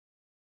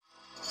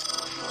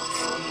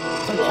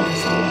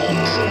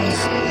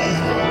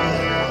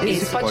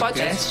Esse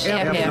podcast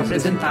é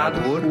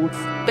apresentado por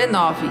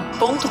b9.com.br.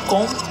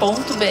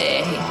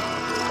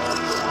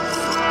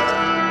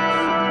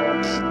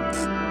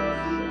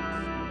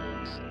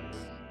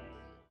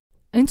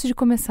 Antes de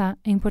começar,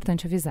 é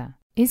importante avisar.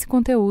 Esse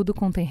conteúdo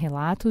contém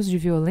relatos de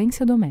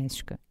violência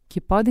doméstica, que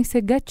podem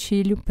ser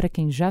gatilho para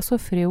quem já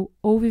sofreu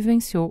ou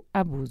vivenciou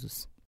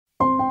abusos.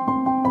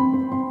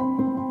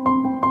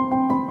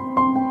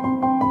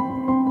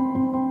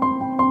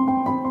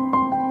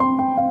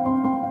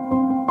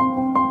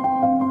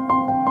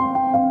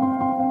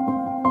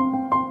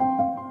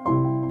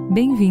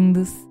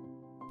 Bem-vindos!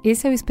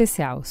 Esse é o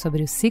especial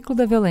sobre o ciclo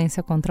da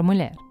violência contra a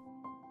mulher.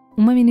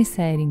 Uma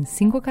minissérie em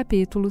 5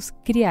 capítulos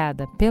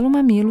criada pelo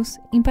Mamilos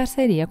em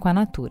parceria com a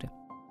Natura.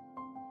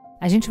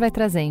 A gente vai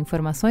trazer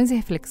informações e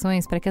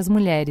reflexões para que as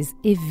mulheres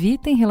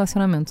evitem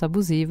relacionamentos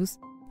abusivos,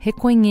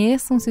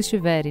 reconheçam se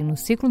estiverem no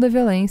ciclo da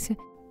violência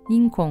e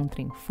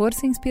encontrem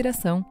força e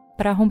inspiração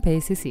para romper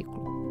esse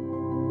ciclo.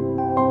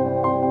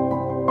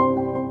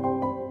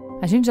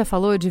 A gente já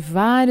falou de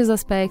vários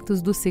aspectos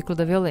do ciclo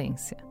da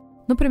violência.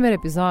 No primeiro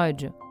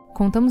episódio,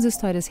 contamos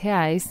histórias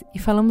reais e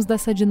falamos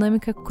dessa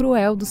dinâmica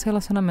cruel dos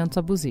relacionamentos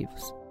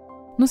abusivos.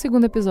 No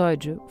segundo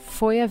episódio,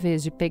 foi a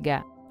vez de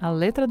pegar a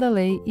letra da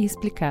lei e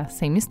explicar,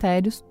 sem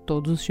mistérios,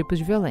 todos os tipos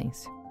de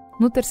violência.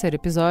 No terceiro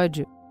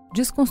episódio,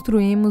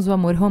 desconstruímos o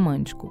amor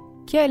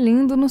romântico, que é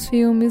lindo nos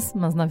filmes,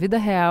 mas na vida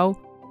real,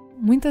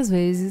 muitas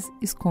vezes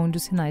esconde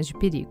os sinais de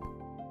perigo.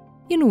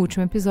 E no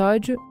último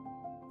episódio,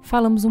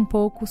 falamos um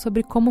pouco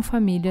sobre como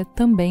família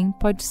também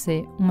pode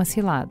ser uma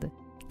cilada,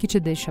 que te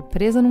deixa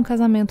presa num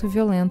casamento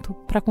violento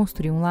para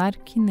construir um lar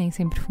que nem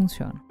sempre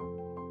funciona.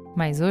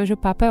 Mas hoje o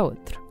papo é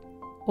outro.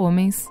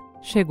 Homens,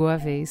 chegou a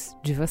vez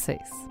de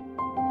vocês.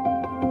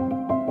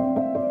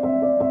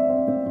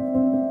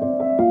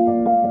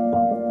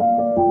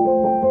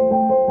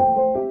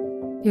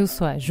 Eu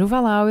sou a Juva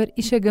Lauer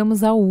e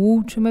chegamos ao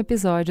último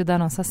episódio da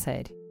nossa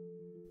série.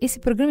 Esse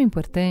programa é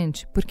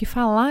importante porque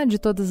falar de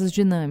todas as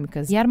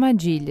dinâmicas e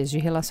armadilhas de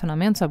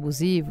relacionamentos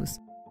abusivos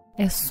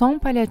é só um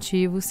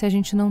paliativo se a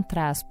gente não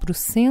traz para o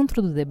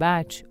centro do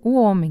debate o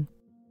homem.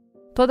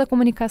 Toda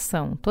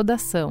comunicação, toda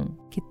ação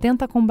que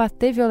tenta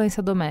combater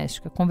violência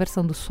doméstica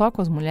conversando só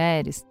com as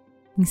mulheres,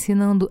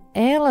 ensinando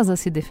elas a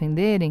se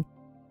defenderem,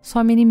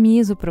 só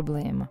minimiza o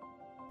problema.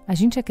 A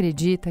gente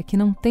acredita que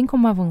não tem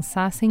como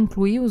avançar sem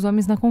incluir os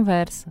homens na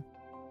conversa.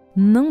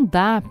 Não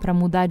dá para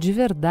mudar de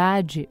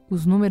verdade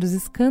os números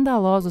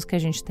escandalosos que a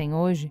gente tem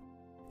hoje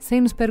sem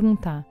nos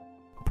perguntar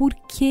por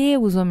que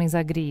os homens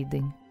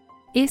agridem.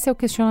 Esse é o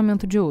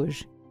questionamento de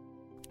hoje.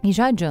 E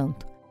já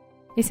adianto,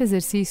 esse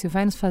exercício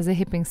vai nos fazer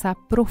repensar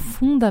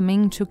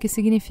profundamente o que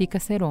significa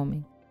ser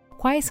homem.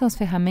 Quais são as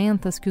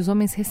ferramentas que os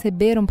homens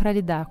receberam para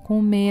lidar com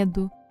o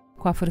medo,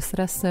 com a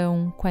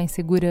frustração, com a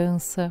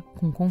insegurança,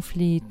 com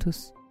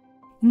conflitos.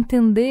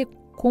 Entender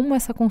como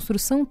essa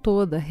construção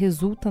toda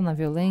resulta na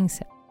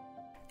violência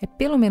é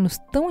pelo menos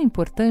tão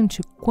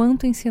importante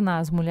quanto ensinar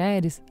as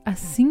mulheres a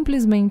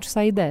simplesmente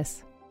sair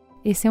dessa.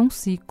 Esse é um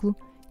ciclo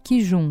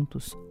que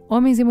juntos,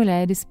 homens e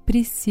mulheres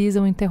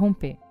precisam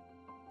interromper.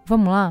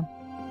 Vamos lá?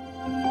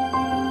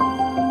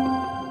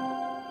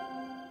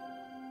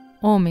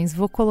 Homens,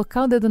 vou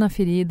colocar o dedo na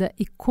ferida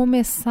e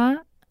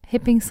começar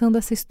repensando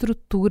essa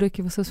estrutura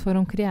que vocês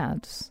foram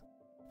criados.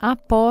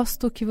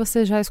 Aposto que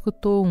você já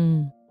escutou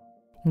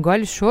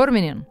engole choro,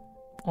 menino.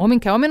 Homem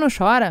que é homem não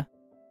chora.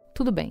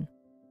 Tudo bem,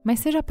 mas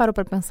você já parou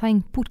para pensar em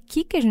por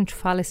que a gente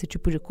fala esse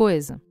tipo de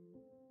coisa?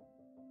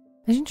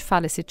 A gente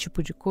fala esse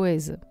tipo de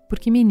coisa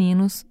porque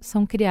meninos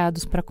são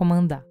criados para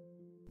comandar,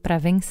 para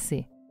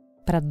vencer,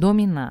 para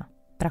dominar,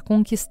 para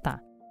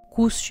conquistar,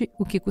 custe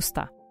o que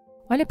custar.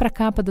 Olha para a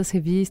capa das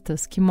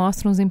revistas que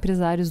mostram os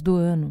empresários do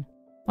ano.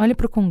 Olha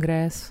para o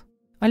Congresso.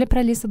 Olha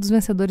para a lista dos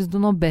vencedores do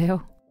Nobel.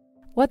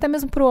 Ou até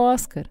mesmo para o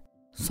Oscar.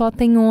 Só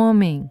tem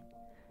homem.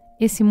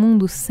 Esse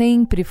mundo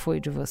sempre foi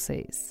de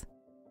vocês.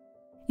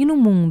 E no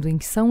mundo em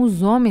que são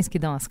os homens que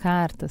dão as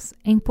cartas,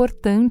 é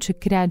importante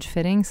criar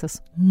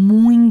diferenças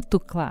muito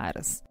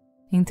claras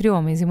entre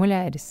homens e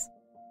mulheres.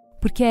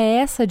 Porque é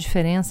essa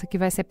diferença que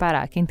vai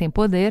separar quem tem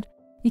poder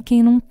e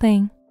quem não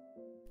tem.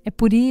 É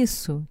por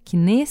isso que,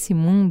 nesse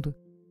mundo,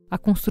 a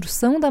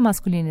construção da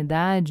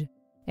masculinidade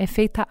é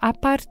feita a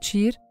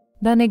partir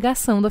da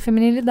negação da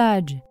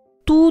feminilidade.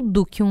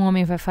 Tudo que um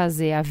homem vai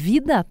fazer a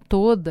vida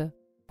toda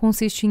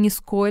consiste em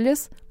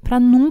escolhas para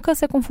nunca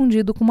ser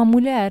confundido com uma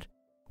mulher.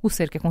 O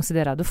ser que é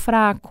considerado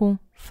fraco,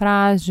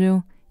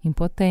 frágil,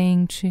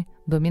 impotente,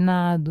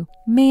 dominado,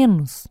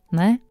 menos,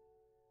 né?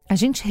 A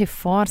gente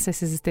reforça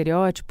esses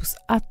estereótipos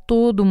a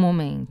todo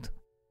momento.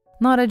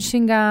 Na hora de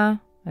xingar,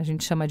 a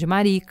gente chama de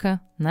marica,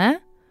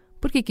 né?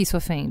 Por que isso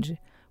ofende?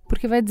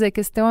 Porque vai dizer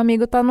que esse teu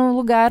amigo tá no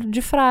lugar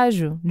de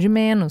frágil, de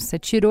menos. Você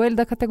tirou ele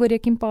da categoria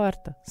que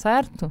importa,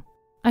 certo?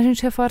 A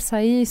gente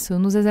reforça isso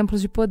nos exemplos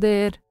de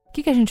poder. O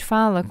que a gente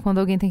fala quando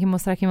alguém tem que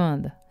mostrar que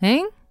manda?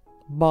 Hein?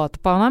 Bota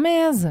o pau na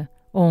mesa.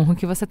 Honra o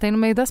que você tem no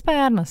meio das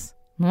pernas,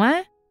 não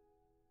é?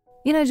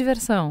 E na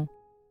diversão?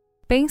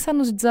 Pensa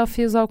nos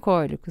desafios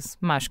alcoólicos.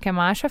 Macho que é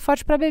macho é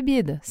forte pra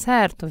bebida,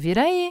 certo?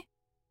 Vira aí.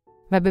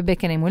 Vai beber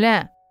que nem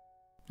mulher?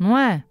 Não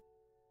é?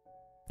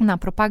 Na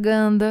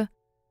propaganda.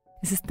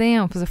 Esses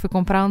tempos eu fui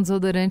comprar um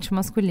desodorante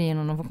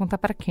masculino, não vou contar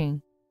pra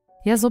quem.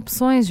 E as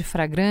opções de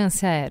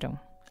fragrância eram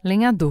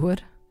lenhador,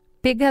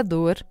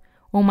 pegador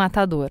ou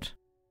matador.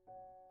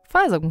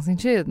 Faz algum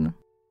sentido?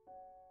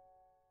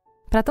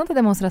 Para tanta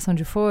demonstração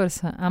de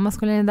força, a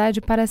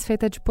masculinidade parece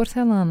feita de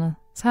porcelana,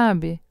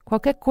 sabe?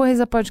 Qualquer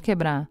coisa pode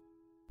quebrar.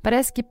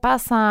 Parece que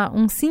passa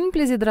um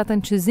simples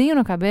hidratantezinho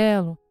no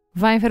cabelo,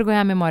 vai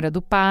envergonhar a memória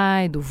do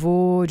pai, do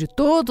vô, de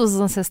todos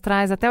os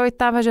ancestrais até a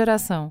 8ª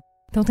geração.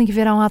 Então tem que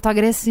virar um ato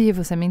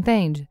agressivo, você me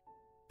entende?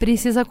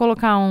 Precisa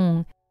colocar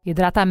um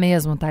hidrata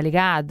mesmo, tá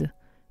ligado?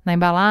 Na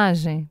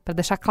embalagem, para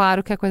deixar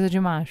claro que é coisa de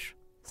macho,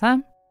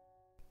 sabe?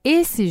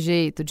 Esse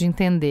jeito de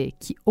entender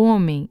que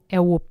homem é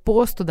o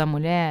oposto da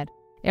mulher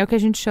é o que a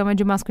gente chama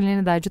de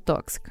masculinidade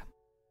tóxica.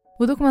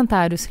 O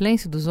documentário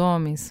Silêncio dos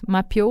Homens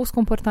mapeou os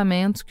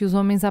comportamentos que os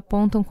homens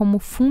apontam como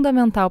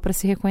fundamental para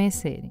se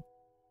reconhecerem.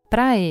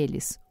 Para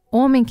eles,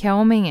 homem que é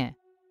homem é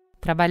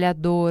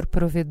trabalhador,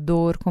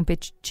 provedor,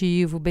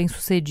 competitivo,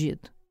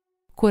 bem-sucedido.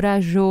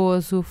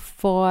 Corajoso,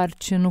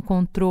 forte, no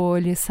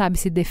controle, sabe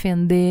se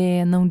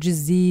defender, não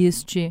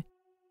desiste,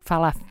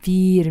 fala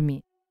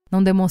firme,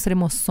 não demonstra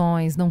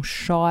emoções, não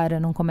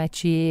chora, não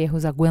comete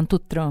erros, aguenta o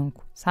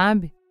tranco,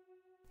 sabe?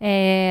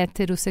 É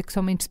hétero,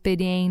 sexualmente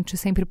experiente,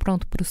 sempre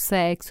pronto para o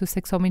sexo,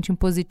 sexualmente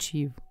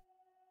impositivo.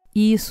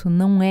 Isso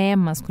não é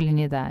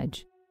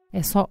masculinidade.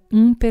 É só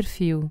um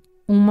perfil,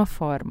 uma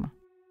forma.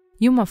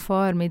 E uma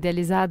forma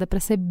idealizada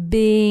para ser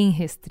bem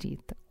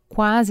restrita,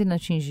 quase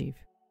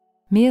inatingível.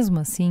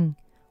 Mesmo assim,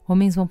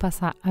 homens vão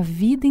passar a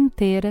vida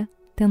inteira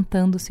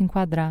tentando se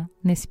enquadrar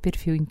nesse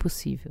perfil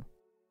impossível.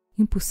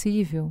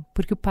 Impossível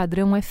porque o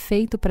padrão é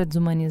feito para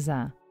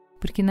desumanizar,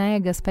 porque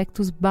nega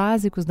aspectos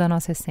básicos da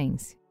nossa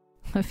essência.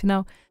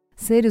 Afinal,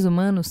 seres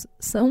humanos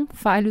são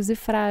falhos e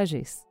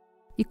frágeis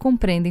e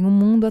compreendem o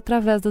mundo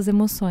através das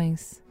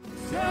emoções.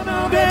 Se eu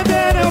não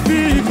beber, eu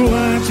fico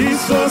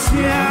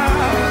antissocial.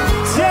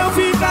 Se eu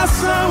ficar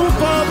só, o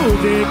povo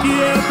vê que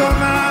eu tô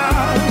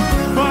mal.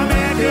 Como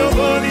é que eu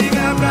vou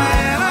ligar pra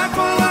ela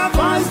com a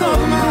voz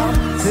normal?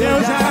 Se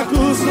eu já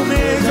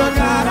acostumei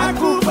jogar a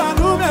culpa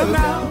no meu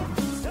grau.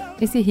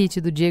 Esse hit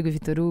do Diego e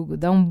Vitor Hugo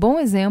dá um bom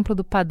exemplo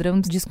do padrão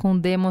de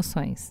esconder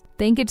emoções.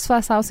 Tem que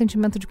disfarçar o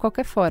sentimento de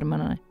qualquer forma,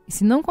 não é? E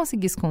se não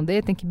conseguir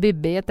esconder, tem que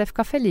beber até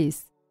ficar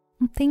feliz.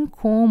 Não tem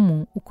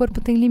como, o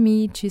corpo tem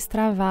limite,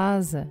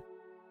 extravasa.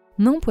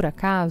 Não por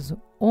acaso,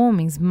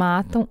 homens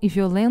matam e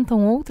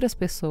violentam outras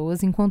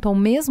pessoas, enquanto ao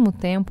mesmo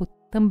tempo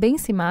também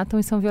se matam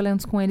e são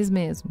violentos com eles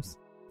mesmos.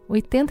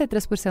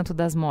 83%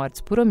 das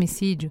mortes por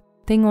homicídio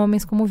têm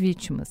homens como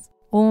vítimas.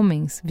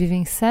 Homens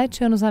vivem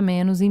 7 anos a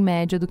menos em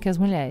média do que as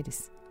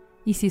mulheres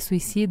e se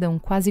suicidam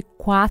quase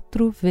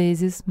 4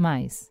 vezes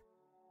mais.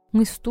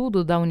 Um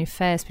estudo da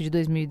Unifesp de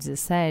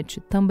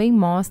 2017 também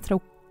mostra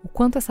o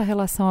quanto essa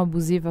relação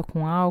abusiva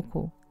com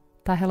álcool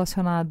está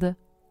relacionada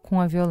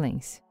com a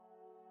violência.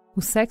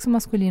 O sexo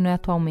masculino é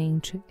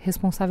atualmente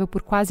responsável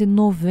por quase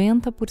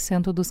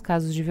 90% dos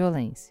casos de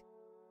violência.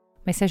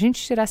 Mas se a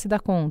gente tirasse da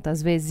conta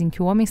as vezes em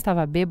que o homem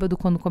estava bêbado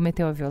quando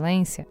cometeu a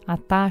violência, a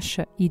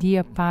taxa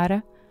iria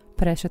para,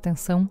 preste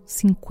atenção,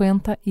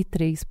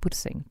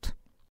 53%.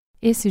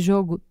 Esse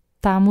jogo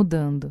está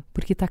mudando,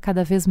 porque está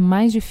cada vez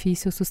mais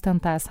difícil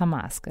sustentar essa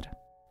máscara.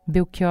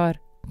 Belchior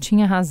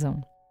tinha razão.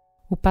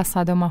 O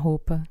passado é uma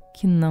roupa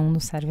que não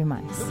nos serve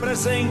mais. O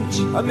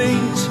presente, a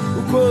mente,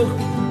 o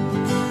corpo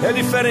é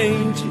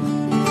diferente.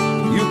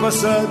 E o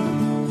passado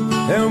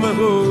é uma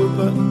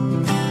roupa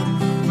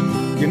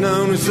que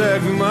não nos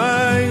serve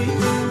mais.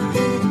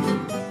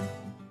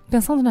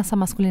 Pensando nessa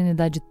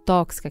masculinidade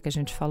tóxica que a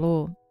gente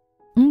falou,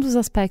 um dos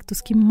aspectos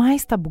que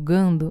mais está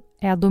bugando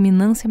é a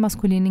dominância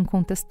masculina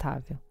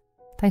incontestável.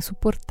 Está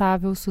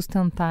insuportável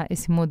sustentar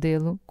esse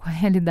modelo com a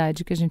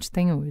realidade que a gente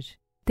tem hoje.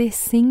 Ter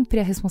sempre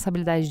a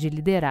responsabilidade de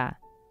liderar,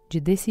 de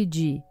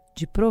decidir,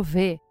 de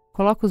prover,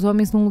 coloca os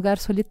homens num lugar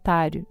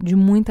solitário, de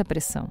muita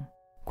pressão.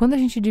 Quando a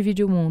gente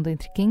divide o mundo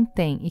entre quem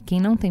tem e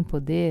quem não tem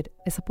poder,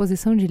 essa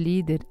posição de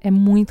líder é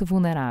muito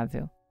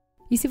vulnerável.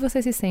 E se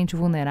você se sente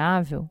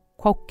vulnerável,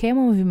 qualquer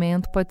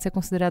movimento pode ser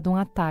considerado um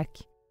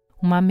ataque,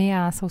 uma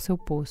ameaça ao seu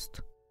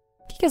posto.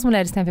 O que as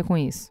mulheres têm a ver com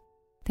isso?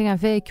 Tem a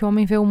ver que o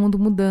homem vê o mundo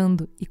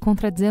mudando e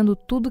contradizendo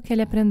tudo que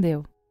ele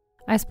aprendeu.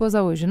 A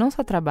esposa hoje não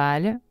só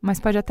trabalha, mas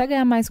pode até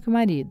ganhar mais que o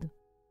marido.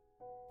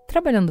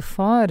 Trabalhando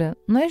fora,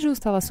 não é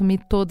justo ela assumir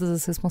todas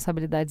as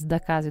responsabilidades da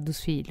casa e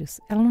dos filhos.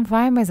 Ela não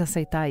vai mais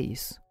aceitar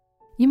isso.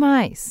 E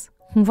mais,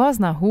 com voz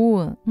na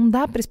rua, não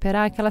dá para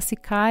esperar que ela se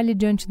cale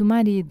diante do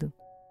marido.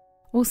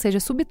 Ou seja,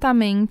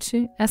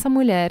 subitamente, essa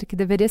mulher que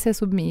deveria ser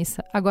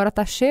submissa agora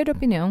está cheia de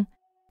opinião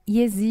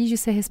e exige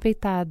ser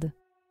respeitada.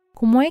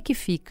 Como é que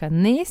fica,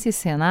 nesse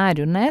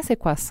cenário, nessa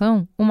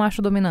equação, o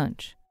macho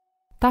dominante?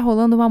 Está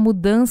rolando uma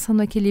mudança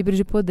no equilíbrio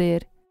de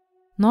poder.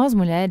 Nós,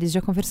 mulheres,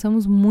 já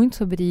conversamos muito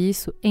sobre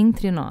isso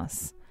entre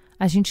nós.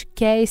 A gente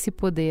quer esse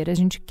poder, a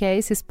gente quer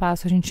esse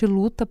espaço, a gente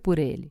luta por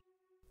ele.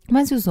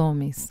 Mas e os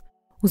homens?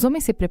 Os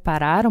homens se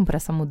prepararam para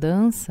essa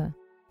mudança?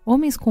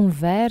 Homens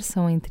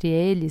conversam entre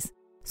eles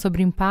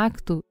sobre o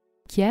impacto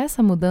que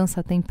essa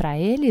mudança tem para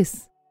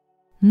eles?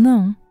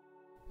 Não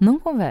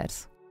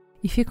conversam.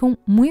 E ficam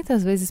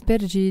muitas vezes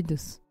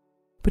perdidos.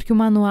 Porque o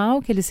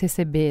manual que eles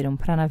receberam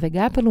para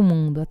navegar pelo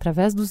mundo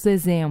através dos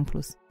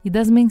exemplos e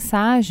das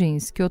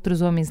mensagens que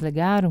outros homens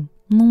legaram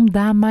não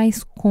dá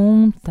mais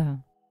conta.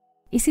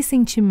 Esse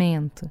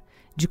sentimento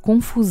de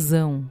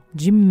confusão,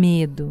 de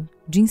medo,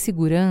 de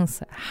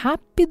insegurança,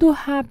 rápido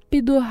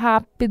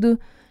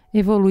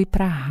evolui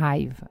para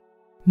raiva.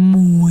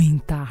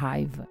 Muita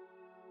raiva.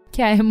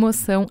 Que é a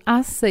emoção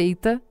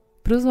aceita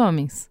para os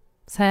homens,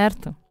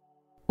 certo?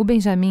 O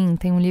Benjamin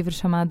tem um livro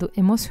chamado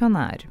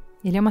Emocionário.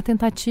 Ele é uma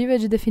tentativa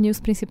de definir os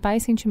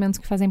principais sentimentos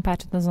que fazem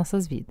parte das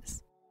nossas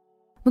vidas.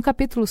 No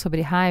capítulo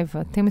sobre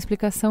raiva, tem uma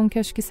explicação que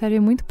acho que serve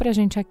muito para a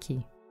gente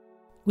aqui.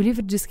 O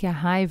livro diz que a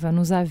raiva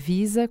nos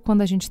avisa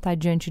quando a gente está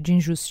diante de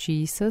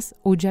injustiças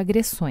ou de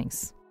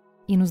agressões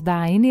e nos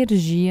dá a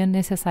energia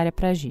necessária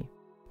para agir.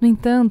 No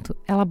entanto,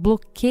 ela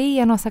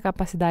bloqueia a nossa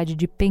capacidade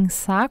de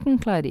pensar com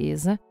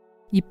clareza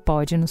e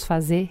pode nos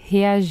fazer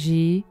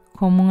reagir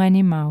como um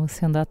animal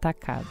sendo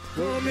atacado.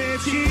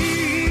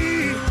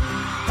 Cometi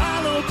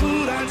a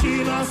loucura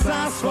de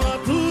nossas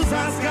fotos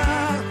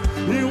rasgar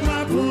e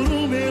uma por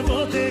uma eu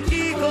vou ter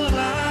que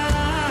colar.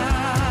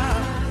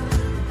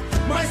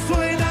 Mas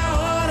foi na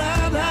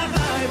hora da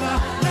raiva,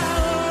 da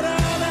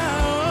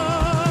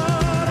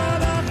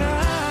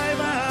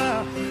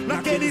raiva.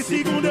 Naquele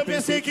segundo eu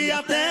pensei que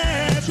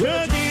até te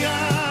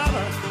odiava,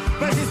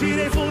 mas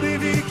respirei fundo e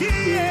vi que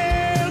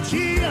eu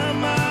te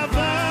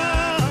amava.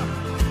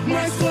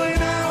 Mas foi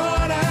na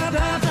hora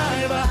da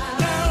raiva,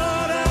 da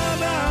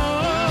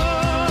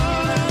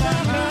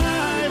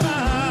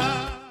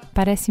raiva.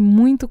 Parece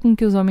muito com o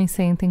que os homens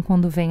sentem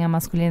quando vem a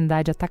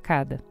masculinidade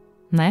atacada,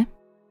 né?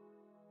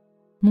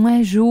 Não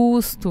é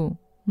justo,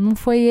 não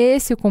foi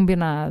esse o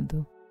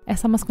combinado.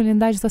 Essa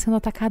masculinidade está sendo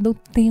atacada o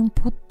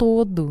tempo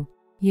todo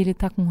e ele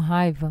está com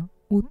raiva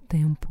o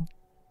tempo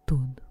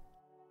todo.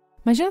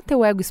 Imagina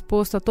teu ego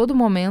exposto a todo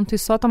momento e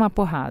só tomar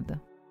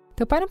porrada.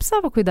 Teu pai não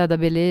precisava cuidar da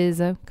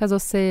beleza, casou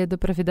cedo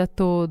pra vida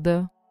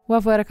toda. O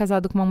avô era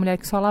casado com uma mulher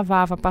que só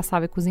lavava,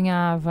 passava e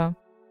cozinhava.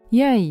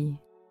 E aí?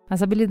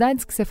 As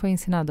habilidades que você foi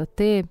ensinado a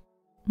ter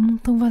não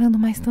estão valendo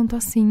mais tanto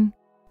assim.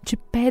 Te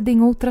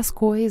pedem outras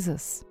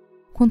coisas.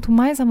 Quanto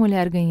mais a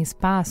mulher ganha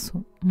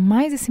espaço,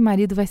 mais esse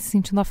marido vai se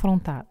sentindo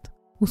afrontado.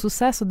 O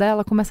sucesso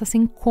dela começa a ser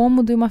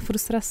incômodo e uma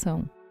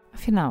frustração.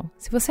 Afinal,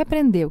 se você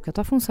aprendeu que a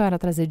tua função era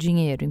trazer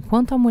dinheiro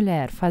enquanto a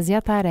mulher fazia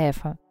a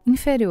tarefa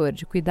inferior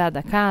de cuidar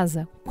da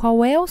casa,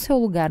 qual é o seu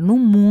lugar no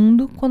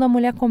mundo quando a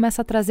mulher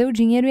começa a trazer o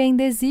dinheiro e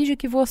ainda exige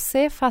que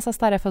você faça as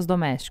tarefas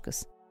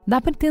domésticas? Dá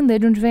para entender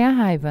de onde vem a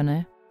raiva,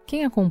 né?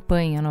 Quem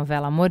acompanha a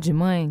novela Amor de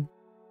Mãe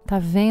tá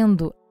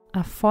vendo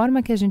a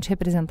forma que a gente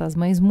representa as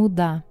mães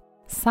mudar.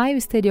 Sai o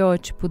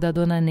estereótipo da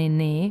dona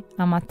Nenê,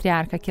 a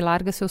matriarca que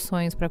larga seus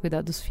sonhos para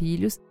cuidar dos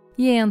filhos,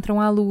 e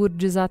entram a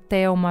Lourdes, a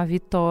Thelma, a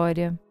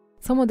Vitória.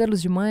 São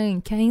modelos de mãe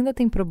que ainda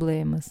têm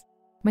problemas,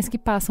 mas que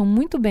passam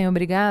muito bem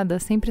obrigada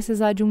sem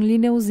precisar de um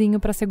lineuzinho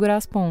para segurar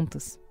as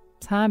pontas,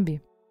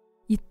 sabe?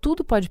 E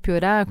tudo pode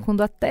piorar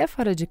quando até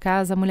fora de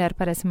casa a mulher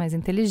parece mais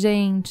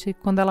inteligente,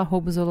 quando ela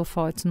rouba os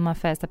holofotes numa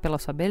festa pela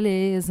sua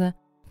beleza,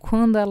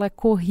 quando ela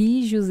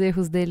corrige os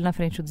erros dele na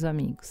frente dos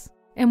amigos.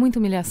 É muita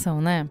humilhação,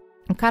 né?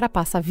 O cara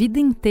passa a vida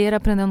inteira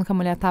aprendendo que a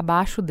mulher tá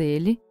abaixo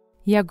dele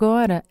e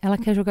agora ela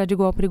quer jogar de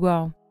igual para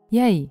igual. E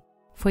aí?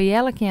 Foi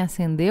ela quem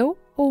ascendeu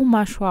ou o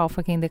macho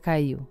alfa quem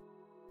decaiu?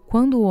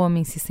 Quando o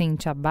homem se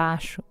sente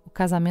abaixo, o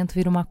casamento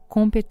vira uma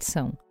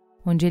competição,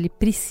 onde ele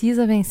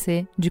precisa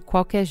vencer de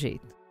qualquer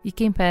jeito. E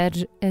quem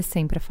perde é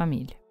sempre a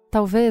família.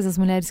 Talvez as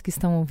mulheres que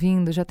estão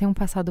ouvindo já tenham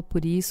passado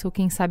por isso ou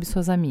quem sabe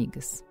suas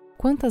amigas.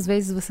 Quantas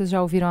vezes vocês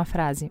já ouviram a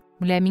frase,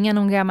 mulher minha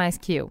não ganha mais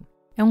que eu?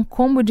 É um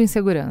combo de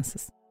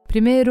inseguranças.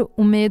 Primeiro,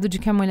 o medo de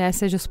que a mulher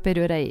seja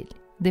superior a ele.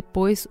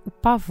 Depois, o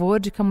pavor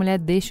de que a mulher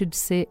deixe de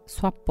ser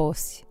sua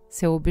posse,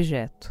 seu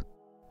objeto.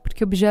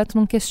 Porque o objeto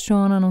não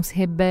questiona, não se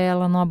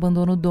rebela, não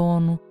abandona o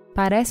dono.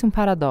 Parece um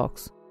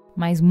paradoxo,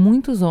 mas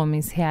muitos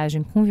homens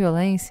reagem com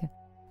violência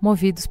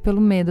movidos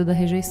pelo medo da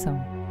rejeição.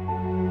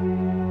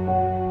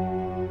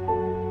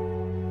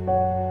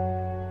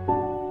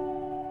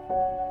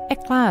 É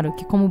claro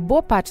que, como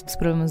boa parte dos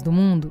problemas do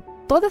mundo,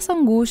 toda essa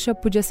angústia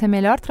podia ser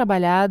melhor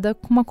trabalhada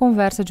com uma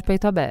conversa de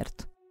peito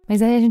aberto.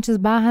 Mas aí a gente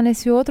esbarra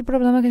nesse outro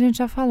problema que a gente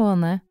já falou,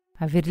 né?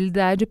 A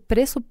virilidade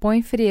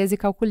pressupõe frieza e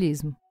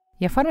calculismo.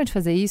 E a forma de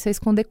fazer isso é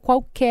esconder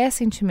qualquer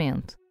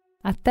sentimento,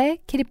 até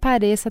que ele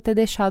pareça ter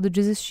deixado de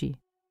existir.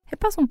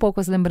 Repassa um pouco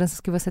as lembranças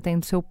que você tem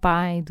do seu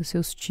pai, dos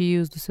seus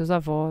tios, dos seus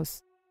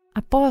avós.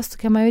 Aposto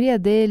que a maioria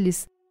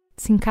deles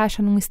se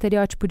encaixa num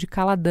estereótipo de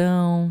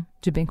caladão,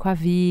 de bem com a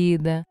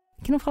vida,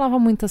 que não falava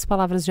muitas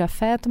palavras de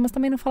afeto, mas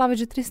também não falava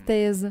de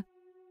tristeza,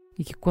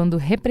 e que quando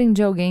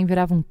repreendia alguém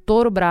virava um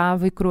touro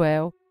bravo e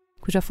cruel,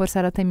 cuja força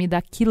era temida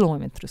a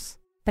quilômetros.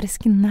 Parece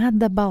que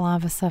nada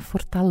abalava essa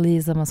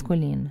fortaleza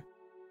masculina.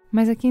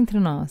 Mas aqui entre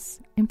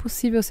nós, é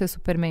impossível ser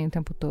Superman o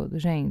tempo todo,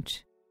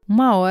 gente.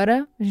 Uma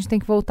hora a gente tem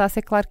que voltar a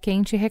ser Clark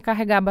Kent e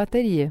recarregar a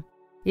bateria.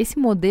 Esse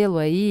modelo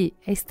aí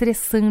é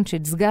estressante, é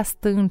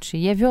desgastante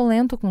e é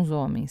violento com os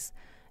homens.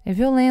 É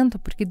violento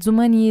porque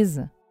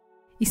desumaniza.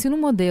 E se no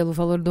modelo o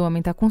valor do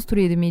homem está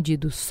construído e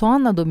medido só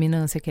na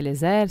dominância que ele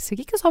exerce, o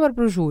que sobra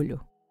para o Júlio?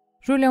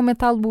 Júlio é um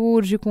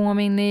metalúrgico, um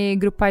homem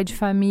negro, pai de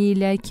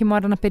família e que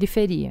mora na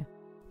periferia.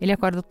 Ele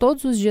acorda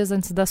todos os dias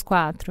antes das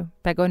 4,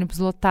 pega ônibus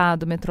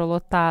lotado, metrô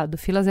lotado,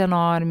 filas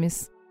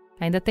enormes.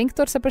 Ainda tem que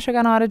torcer para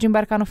chegar na hora de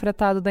embarcar no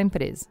fretado da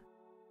empresa.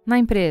 Na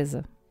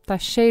empresa, tá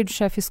cheio de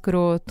chefe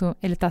escroto,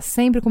 ele tá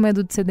sempre com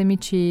medo de ser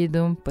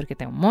demitido, porque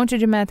tem um monte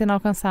de meta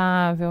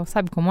inalcançável,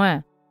 sabe como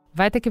é?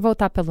 Vai ter que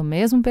voltar pelo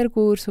mesmo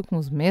percurso, com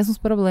os mesmos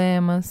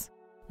problemas.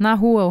 Na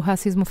rua, o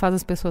racismo faz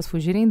as pessoas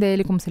fugirem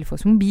dele como se ele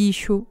fosse um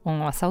bicho ou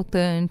um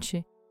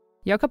assaltante.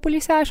 E é o que a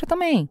polícia acha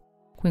também,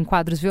 com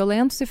enquadros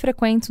violentos e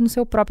frequentes no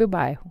seu próprio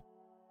bairro.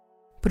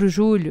 Para o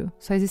Júlio,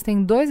 só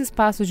existem 2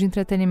 espaços de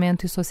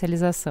entretenimento e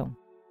socialização: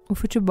 o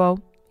futebol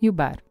e o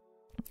bar.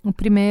 O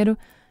primeiro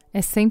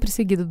é sempre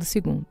seguido do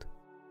segundo.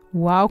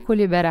 O álcool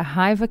libera a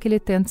raiva que ele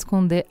tenta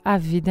esconder a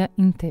vida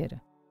inteira.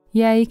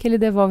 E é aí que ele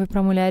devolve para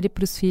a mulher e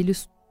para os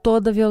filhos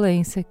toda a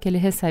violência que ele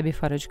recebe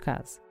fora de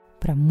casa.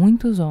 Para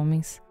muitos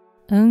homens,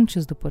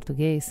 antes do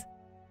português,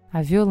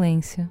 a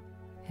violência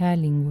é a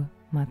língua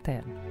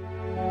materna.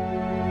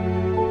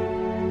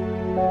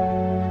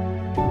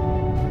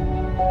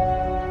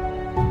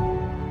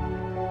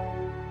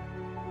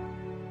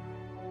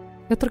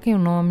 Eu troquei o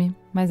nome,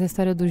 mas a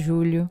história do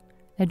Júlio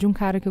é de um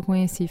cara que eu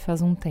conheci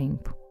faz um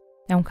tempo.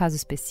 É um caso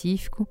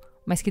específico,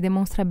 mas que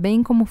demonstra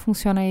bem como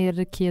funciona a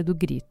hierarquia do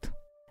grito.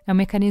 É um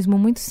mecanismo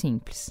muito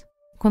simples.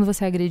 Quando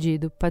você é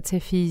agredido, pode ser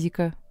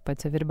física,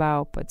 pode ser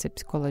verbal, pode ser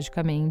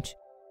psicologicamente,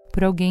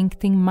 por alguém que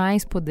tem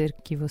mais poder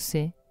que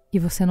você e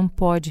você não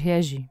pode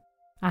reagir.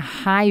 A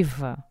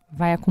raiva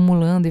vai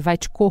acumulando e vai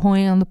te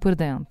corroendo por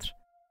dentro.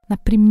 Na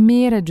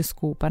primeira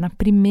desculpa, na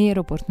primeira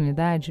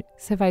oportunidade,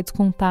 você vai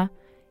descontar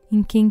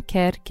em quem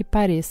quer que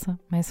pareça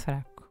mais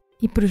fraco.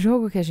 E pro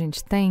jogo que a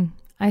gente tem,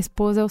 a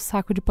esposa é o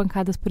saco de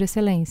pancadas por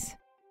excelência,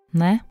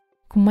 né?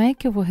 Como é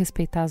que eu vou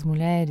respeitar as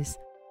mulheres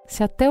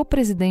se até o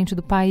presidente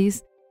do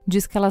país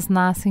diz que elas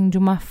nascem de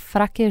uma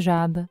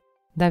fraquejada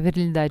da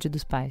virilidade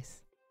dos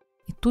pais?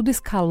 E tudo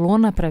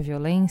escalona para a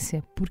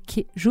violência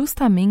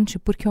justamente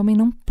porque o homem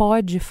não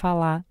pode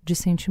falar de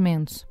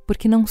sentimentos,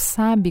 porque não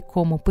sabe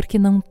como, porque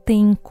não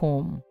tem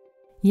como.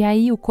 E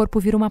aí o corpo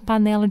vira uma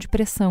panela de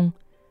pressão,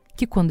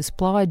 que quando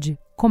explode,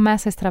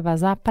 começa a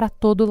extravasar para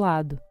todo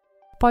lado.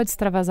 Pode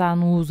extravasar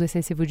no uso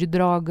excessivo de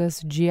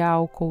drogas, de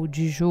álcool,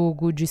 de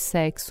jogo, de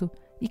sexo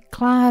e,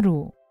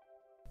 claro,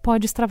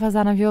 pode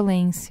extravasar na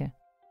violência.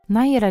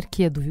 Na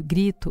hierarquia do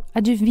grito,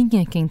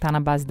 adivinha quem está na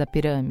base da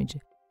pirâmide?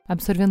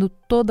 Absorvendo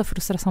toda a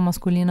frustração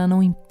masculina,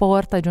 não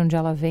importa de onde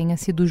ela venha,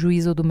 se do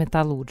juiz ou do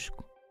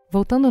metalúrgico.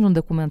 Voltando no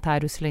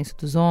documentário O Silêncio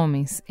dos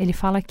Homens, ele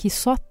fala que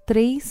só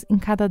 3 em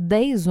cada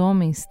 10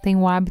 homens têm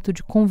o hábito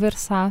de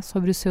conversar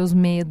sobre os seus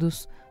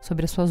medos,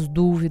 sobre as suas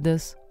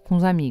dúvidas com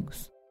os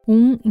amigos.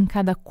 1 em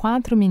cada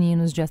 4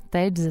 meninos de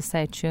até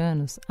 17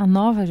 anos, a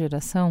nova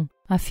geração,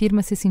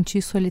 afirma se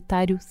sentir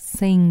solitário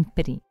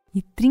sempre.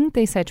 E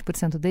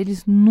 37%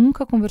 deles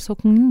nunca conversou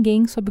com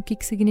ninguém sobre o que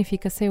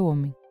significa ser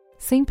homem.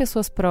 Sem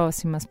pessoas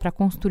próximas para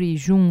construir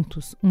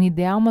juntos um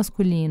ideal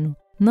masculino,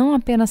 não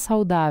apenas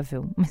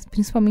saudável, mas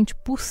principalmente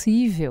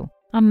possível,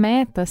 a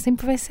meta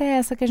sempre vai ser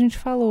essa que a gente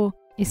falou,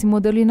 esse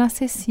modelo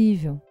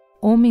inacessível.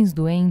 Homens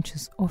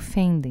doentes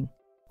ofendem,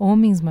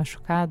 homens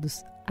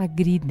machucados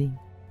agridem,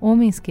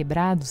 homens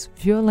quebrados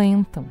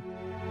violentam.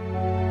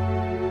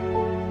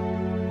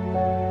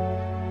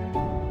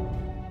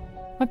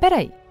 Mas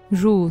peraí,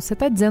 Ju, você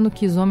está dizendo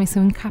que os homens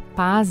são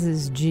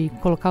incapazes de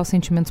colocar os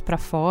sentimentos para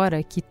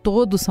fora, que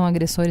todos são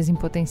agressores em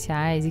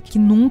potenciais e que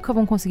nunca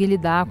vão conseguir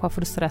lidar com a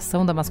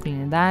frustração da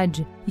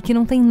masculinidade e que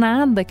não tem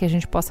nada que a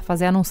gente possa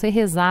fazer a não ser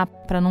rezar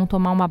para não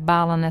tomar uma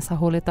bala nessa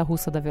roleta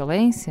russa da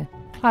violência?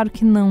 Claro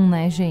que não,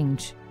 né,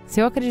 gente? Se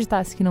eu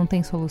acreditasse que não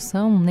tem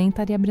solução, nem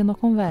estaria abrindo a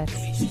conversa.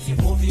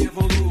 Desenvolve e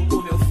evoluo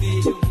com meu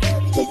filho.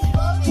 Eu me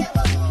desenvolvo e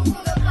evoluo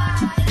com meu pai.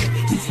 Eu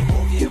me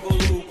desenvolvo e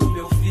evoluo com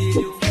meu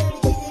filho.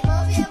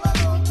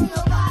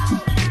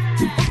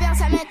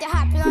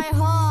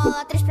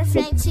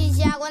 Frente,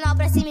 diagonal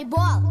pra cima e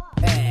bola.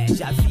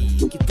 Já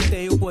vi que tu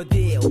tem o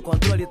poder. O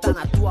controle tá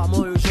na tua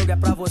mão e o jogo é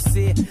pra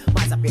você.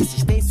 Mas a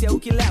persistência é o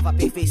que leva à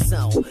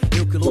perfeição.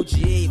 Eu que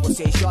loadiei,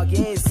 você joga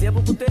e é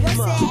exemplo pro teu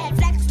irmão. Você é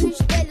reflexo do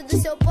espelho do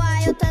seu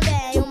pai, eu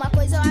também. Uma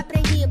coisa eu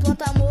aprendi,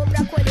 planta amor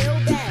pra colher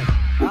o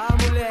bem. Ah,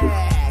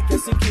 moleque,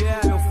 assim que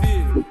é, meu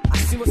filho.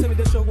 Assim você me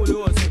deixa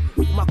orgulhoso.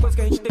 Uma coisa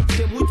que a gente tem que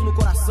ter muito no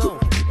coração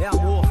é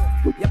amor.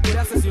 E é por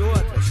essas e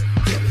outras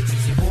que eu me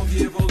desenvolvo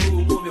e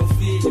evoluo com meu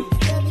filho.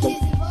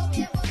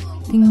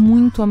 Tem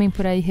muito homem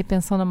por aí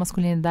repensando a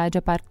masculinidade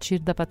a partir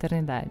da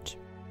paternidade.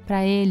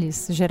 Para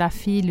eles, gerar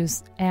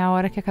filhos é a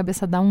hora que a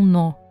cabeça dá um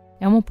nó.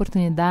 É uma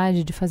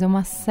oportunidade de fazer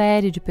uma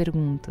série de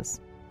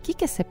perguntas. O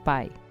que é ser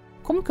pai?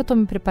 Como que eu estou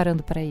me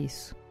preparando para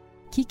isso?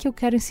 O que eu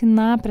quero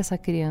ensinar para essa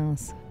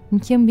criança? Em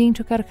que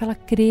ambiente eu quero que ela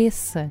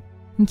cresça?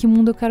 Em que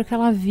mundo eu quero que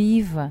ela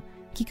viva?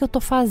 O que eu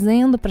estou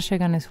fazendo para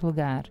chegar nesse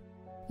lugar?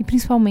 E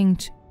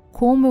principalmente,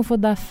 como eu vou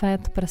dar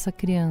afeto para essa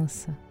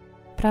criança?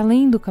 Para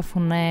além do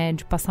cafuné,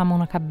 de passar a mão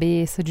na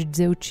cabeça, de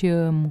dizer eu te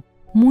amo,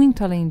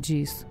 muito além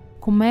disso,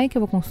 como é que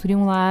eu vou construir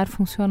um lar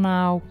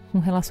funcional, com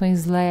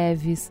relações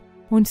leves,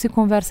 onde se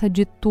conversa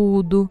de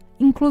tudo,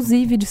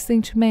 inclusive de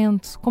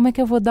sentimentos? Como é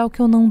que eu vou dar o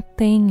que eu não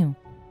tenho?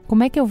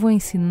 Como é que eu vou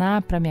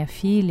ensinar para minha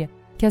filha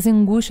que as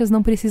angústias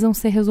não precisam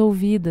ser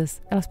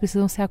resolvidas, elas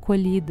precisam ser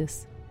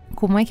acolhidas?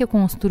 Como é que eu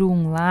construo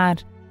um lar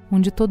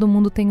onde todo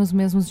mundo tem os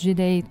mesmos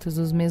direitos,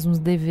 os mesmos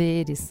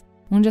deveres,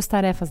 onde as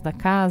tarefas da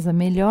casa,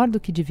 melhor do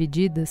que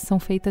divididas, são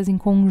feitas em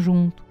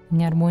conjunto,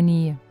 em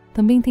harmonia?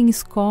 Também tem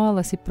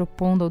escola se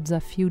propondo ao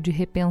desafio de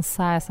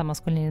repensar essa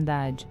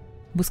masculinidade,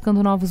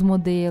 buscando novos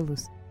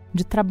modelos,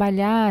 de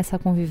trabalhar essa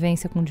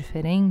convivência com o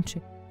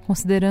diferente,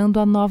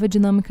 considerando a nova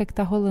dinâmica que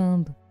está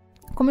rolando.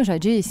 Como eu já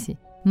disse,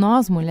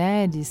 nós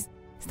mulheres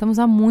estamos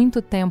há muito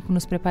tempo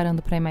nos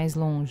preparando para ir mais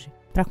longe,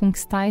 para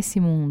conquistar esse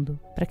mundo,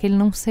 para que ele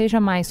não seja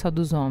mais só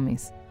dos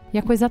homens. E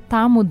a coisa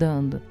está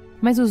mudando,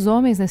 mas os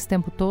homens nesse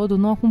tempo todo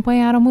não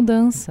acompanharam a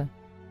mudança.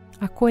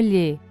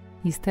 Acolher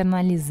e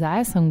externalizar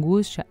essa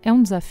angústia é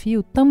um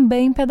desafio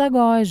também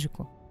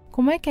pedagógico.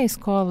 Como é que a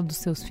escola dos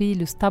seus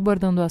filhos está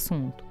abordando o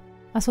assunto?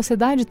 A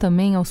sociedade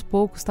também, aos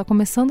poucos, está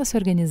começando a se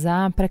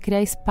organizar para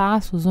criar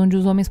espaços onde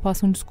os homens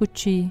possam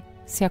discutir,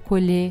 se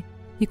acolher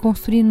e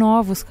construir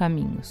novos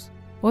caminhos.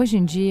 Hoje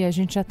em dia, a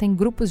gente já tem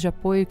grupos de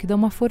apoio que dão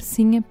uma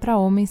forcinha para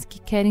homens que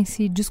querem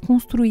se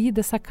desconstruir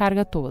dessa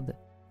carga toda.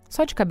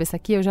 Só de cabeça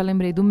aqui eu já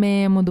lembrei do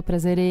Memo, do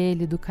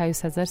Prazerelli, do Caio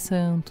César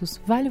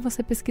Santos. Vale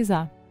você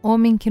pesquisar.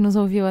 Homem que nos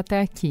ouviu até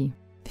aqui,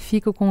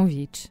 fica o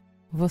convite.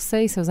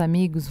 Você e seus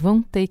amigos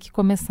vão ter que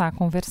começar a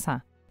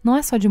conversar. Não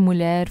é só de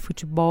mulher,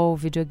 futebol,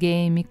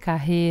 videogame,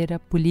 carreira,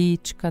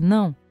 política,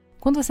 não.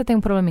 Quando você tem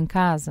um problema em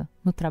casa,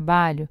 no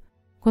trabalho,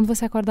 quando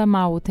você acorda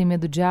mal ou tem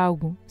medo de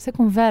algo, você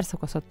conversa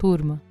com a sua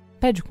turma,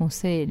 pede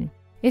conselho.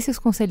 Esses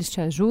conselhos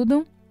te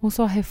ajudam ou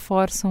só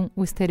reforçam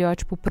o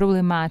estereótipo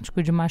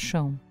problemático de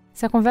machão?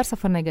 Se a conversa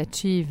for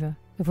negativa,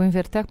 eu vou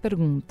inverter a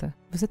pergunta.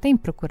 Você tem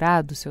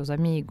procurado seus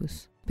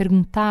amigos?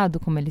 Perguntado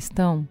como eles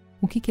estão?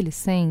 O que eles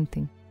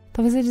sentem?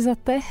 Talvez eles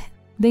até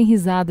deem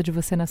risada de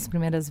você nas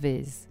primeiras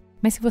vezes.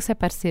 Mas se você é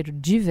parceiro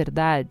de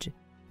verdade,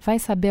 vai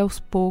saber aos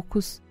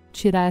poucos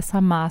tirar essa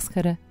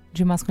máscara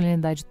de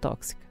masculinidade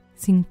tóxica.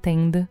 Se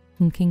entenda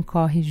com quem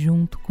corre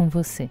junto com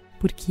você.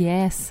 Porque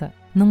essa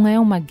não é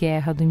uma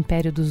guerra do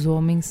império dos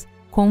homens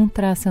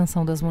contra a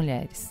ascensão das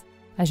mulheres.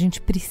 A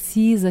gente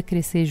precisa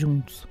crescer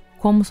juntos,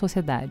 como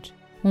sociedade.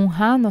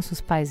 Honrar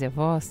nossos pais e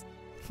avós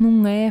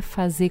não é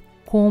fazer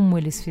como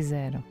eles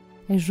fizeram.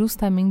 É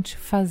justamente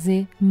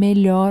fazer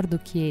melhor do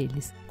que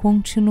eles,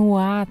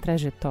 continuar a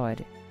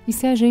trajetória. E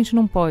se a gente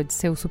não pode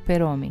ser o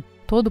super-homem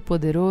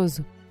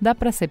todo-poderoso, dá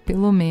pra ser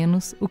pelo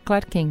menos o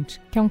Clark Kent,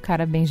 que é um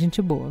cara bem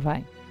gente boa,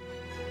 vai.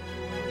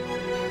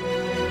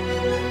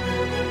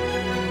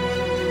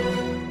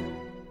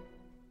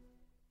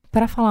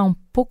 Para falar um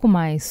pouco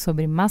mais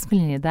sobre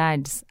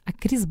masculinidades, a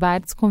Cris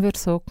Bartz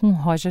conversou com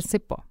Roger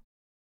Cipó.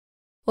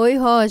 Oi,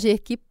 Roger,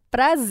 que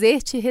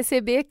prazer te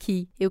receber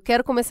aqui. Eu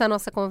quero começar a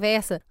nossa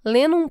conversa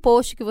lendo um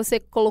post que você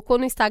colocou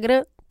no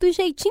Instagram do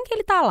jeitinho que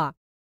ele tá lá.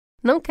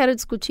 Não quero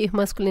discutir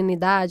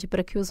masculinidade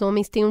para que os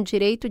homens tenham o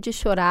direito de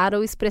chorar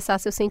ou expressar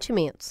seus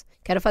sentimentos.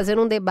 Quero fazer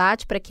um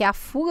debate para que a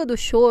fuga do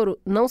choro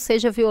não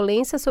seja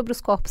violência sobre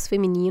os corpos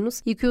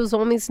femininos e que os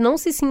homens não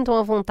se sintam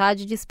à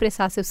vontade de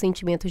expressar seus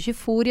sentimentos de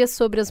fúria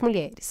sobre as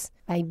mulheres.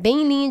 Vai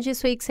bem em linha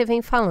disso aí que você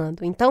vem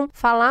falando. Então,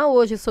 falar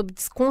hoje sobre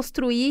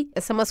desconstruir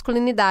essa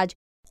masculinidade.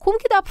 Como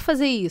que dá para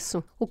fazer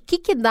isso? O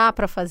que dá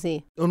para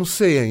fazer? Eu não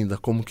sei ainda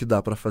como que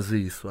dá para fazer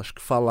isso. Acho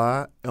que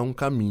falar é um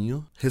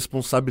caminho,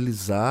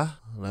 responsabilizar,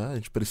 né? A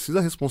gente precisa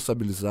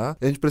responsabilizar,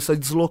 a gente precisa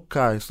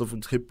deslocar,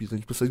 repito, a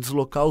gente precisa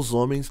deslocar os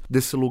homens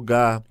desse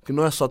lugar que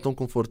não é só tão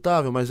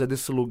confortável, mas é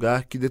desse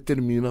lugar que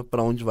determina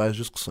para onde vai as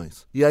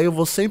discussões. E aí eu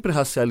vou sempre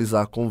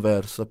racializar a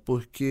conversa,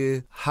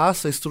 porque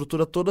raça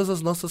estrutura todas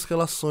as nossas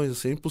relações.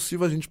 Assim, é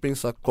impossível a gente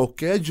pensar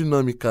qualquer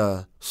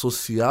dinâmica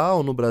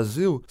social no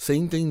Brasil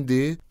sem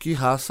entender que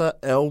raça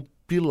é o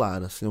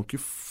pilar, assim, é o que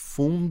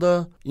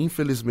funda,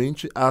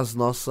 infelizmente, as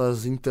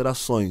nossas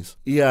interações.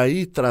 E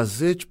aí,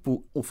 trazer,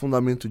 o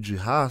fundamento de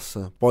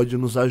raça pode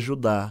nos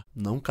ajudar,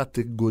 não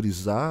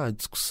categorizar a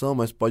discussão,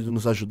 mas pode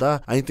nos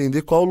ajudar a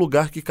entender qual o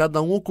lugar que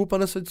cada um ocupa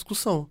nessa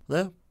discussão,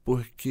 né?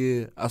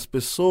 Porque as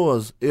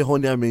pessoas,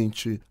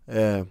 erroneamente,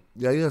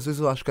 e aí às vezes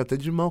eu acho que até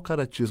de mau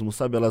caratismo,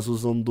 sabe? Elas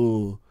usam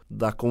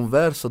da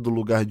conversa, do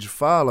lugar de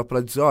fala,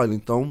 para dizer, olha,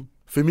 então,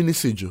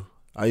 feminicídio.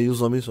 Aí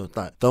os homens falam,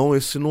 tá, então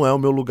esse não é o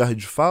meu lugar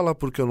de fala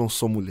porque eu não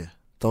sou mulher.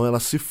 Então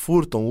elas se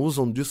furtam,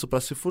 usam disso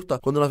para se furtar.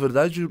 Quando na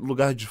verdade o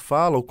lugar de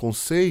fala, o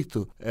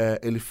conceito,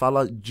 ele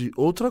fala de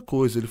outra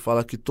coisa. Ele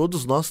fala que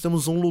todos nós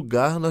temos um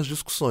lugar nas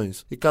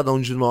discussões. E cada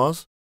um de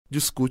nós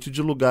discute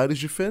de lugares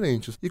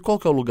diferentes. E qual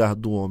que é o lugar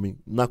do homem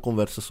na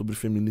conversa sobre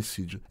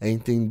feminicídio? É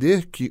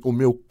entender que o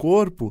meu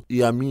corpo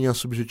e a minha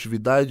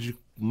subjetividade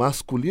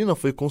masculina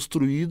foi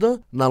construída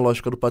na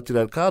lógica do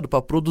patriarcado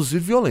para produzir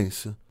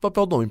violência. O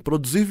papel do homem,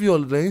 produzir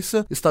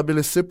violência,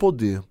 estabelecer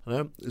poder,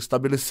 né?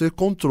 Estabelecer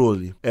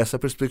controle. Essa é a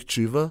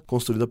perspectiva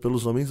construída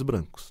pelos homens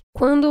brancos.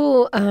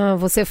 Quando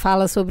você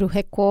fala sobre o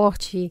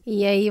recorte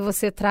e aí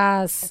você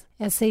traz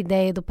essa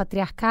ideia do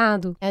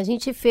patriarcado, a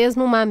gente fez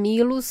no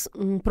Mamilos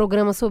um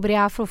programa sobre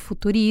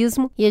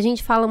afrofuturismo e a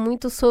gente fala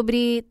muito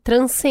sobre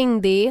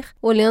transcender,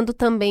 olhando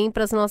também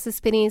para as nossas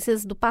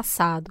experiências do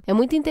passado. É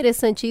muito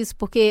interessante isso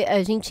porque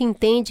a gente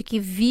entende que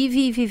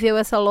vive e viveu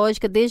essa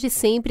lógica desde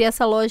sempre e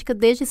essa lógica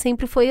desde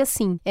sempre foi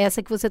assim.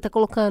 Essa que você está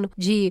colocando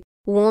de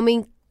o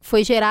homem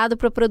foi gerado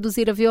para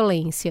produzir a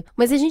violência.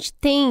 Mas a gente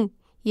tem,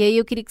 e aí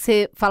eu queria que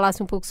você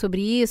falasse um pouco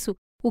sobre isso,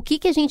 o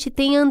que a gente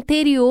tem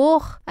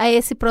anterior a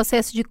esse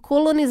processo de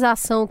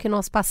colonização que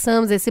nós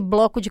passamos, esse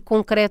bloco de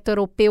concreto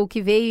europeu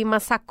que veio e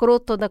massacrou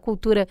toda a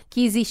cultura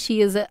que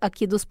existia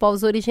aqui dos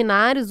povos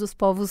originários, dos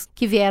povos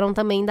que vieram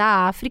também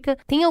da África.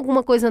 Tem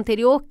alguma coisa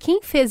anterior?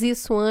 Quem fez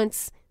isso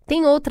antes?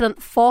 Tem outra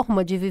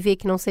forma de viver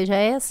que não seja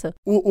essa?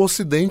 O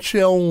Ocidente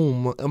é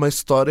uma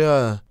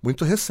história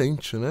muito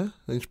recente, né?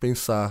 A gente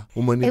pensar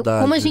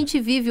humanidade. Como a gente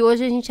vive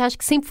hoje, a gente acha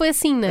que sempre foi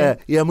assim, né?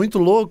 E é muito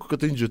louco o que eu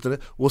tenho dito, né?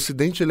 O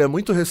Ocidente ele é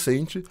muito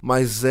recente,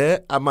 mas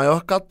é a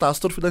maior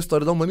catástrofe da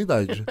história da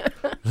humanidade.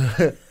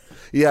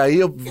 E aí,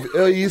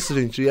 é isso,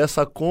 gente. E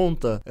essa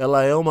conta,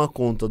 ela é uma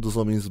conta dos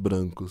homens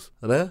brancos,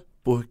 né?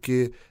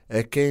 Porque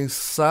é quem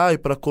sai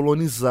para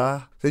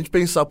colonizar. Se a gente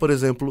pensar, por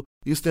exemplo,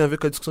 isso tem a ver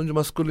com a discussão de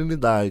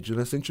masculinidade,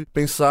 né? Se a gente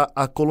pensar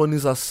a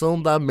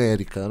colonização da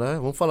América, né?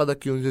 Vamos falar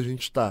daqui onde a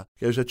gente está,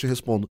 que eu já te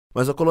respondo.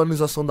 Mas a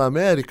colonização da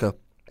América,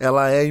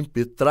 ela é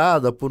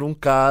impetrada por um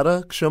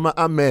cara que chama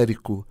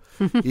Américo.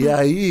 E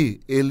aí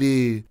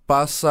ele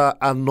passa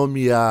a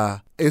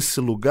nomear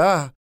esse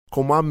lugar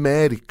como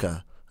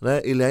América. Né?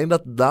 Ele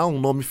ainda dá um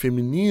nome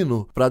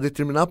feminino para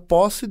determinar a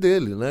posse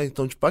dele, né?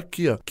 Então, tipo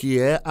aqui, ó, que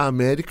é a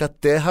América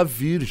Terra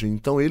Virgem.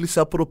 Então, ele se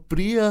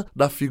apropria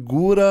da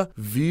figura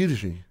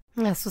virgem.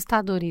 É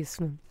assustador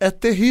isso, né? É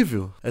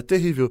terrível, é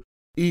terrível.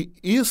 E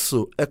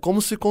isso é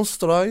como se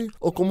constrói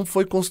ou como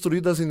foi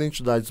construída as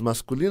identidades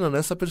masculinas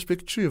nessa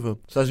perspectiva.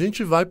 Se a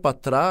gente vai para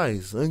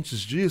trás, antes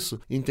disso,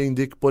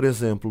 entender que, por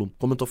exemplo,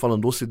 como eu estou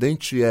falando, o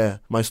Ocidente é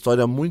uma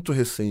história muito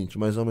recente,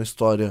 mas é uma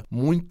história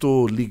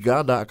muito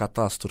ligada à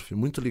catástrofe,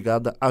 muito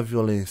ligada à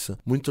violência,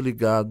 muito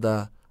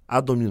ligada à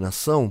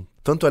dominação.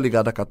 Tanto é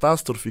ligada à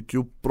catástrofe que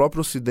o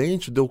próprio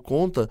Ocidente deu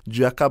conta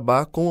de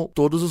acabar com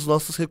todos os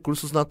nossos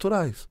recursos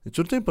naturais. A gente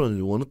não tem pra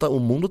onde, o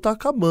mundo está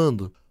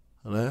acabando.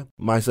 Né?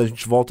 Mas a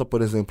gente volta,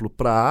 por exemplo,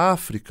 para a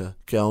África,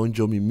 que é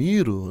onde eu me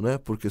miro, né?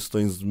 Por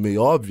questões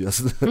meio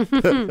óbvias.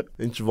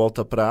 A gente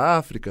volta para a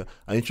África,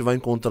 a gente vai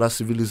encontrar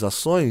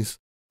civilizações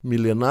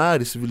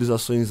milenares,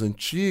 civilizações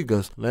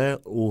antigas, né?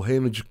 O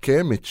reino de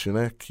Kemet,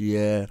 né? Que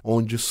é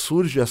onde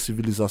surge a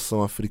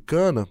civilização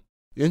africana.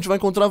 E a gente vai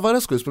encontrar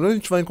várias coisas. Primeiro a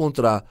gente vai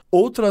encontrar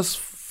outras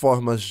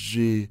formas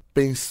de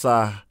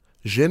pensar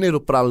gênero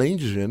para além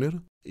de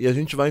gênero. E a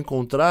gente vai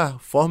encontrar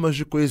formas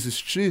de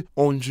coexistir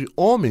onde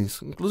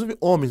homens, inclusive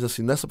homens,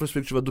 assim, nessa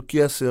perspectiva do que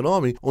é ser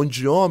homem,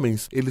 onde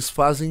homens, eles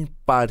fazem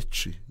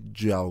parte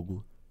de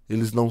algo.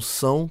 Eles não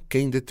são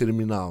quem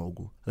determina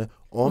algo, né?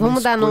 Homens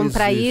Vamos dar nome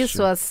para coexistem.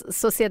 isso, as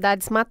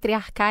sociedades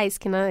matriarcais,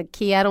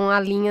 que eram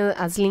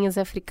as linhas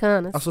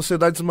africanas. As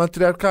sociedades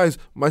matriarcais,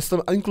 mas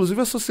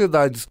inclusive as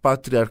sociedades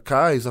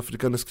patriarcais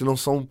africanas, que não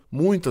são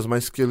muitas,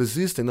 mas que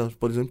existem, né?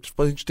 Por exemplo,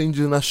 a gente tem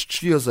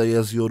dinastias aí,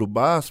 as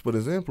Yorubás, por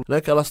exemplo,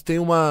 né? Que elas têm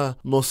uma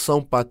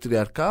noção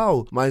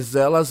patriarcal, mas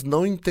elas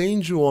não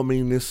entendem o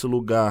homem nesse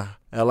lugar.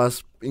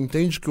 Elas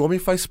entendem que o homem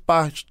faz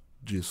parte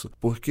disso,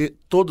 porque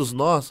todos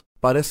nós,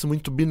 parece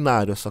muito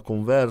binário essa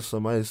conversa,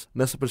 mas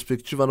nessa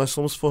perspectiva nós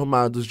somos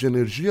formados de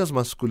energias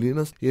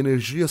masculinas e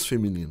energias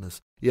femininas.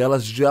 E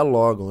elas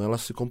dialogam, elas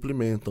se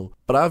complementam.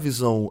 Para a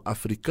visão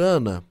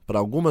africana, para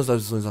algumas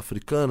das visões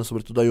africanas,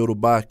 sobretudo a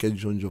Yorubá, que é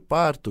de onde eu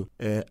parto,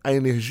 a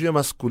energia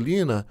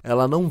masculina,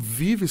 ela não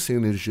vive sem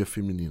energia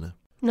feminina.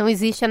 Não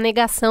existe a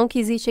negação que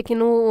existe aqui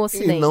no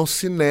Ocidente. E não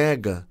se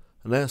nega,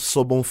 né?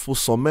 Sobonfu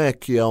Somé,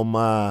 que é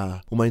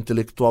uma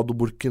intelectual do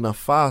Burkina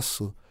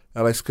Faso,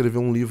 ela escreveu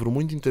um livro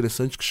muito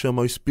interessante que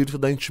chama O Espírito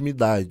da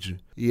Intimidade.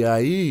 E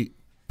aí,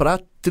 para a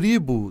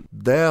tribo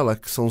dela,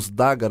 que são os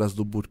Dágaras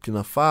do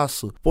Burkina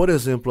Faso, por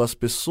exemplo, as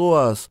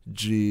pessoas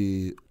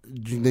de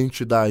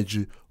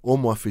identidade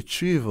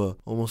homoafetiva,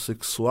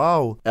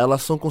 homossexual,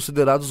 elas são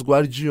consideradas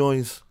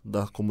guardiões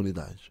da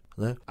comunidade.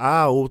 Né?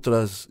 Há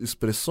outras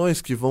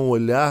expressões que vão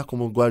olhar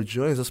como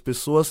guardiões as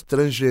pessoas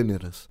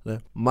transgêneras, né?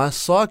 Mas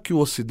só que o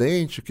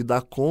Ocidente que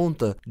dá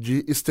conta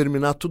de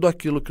exterminar tudo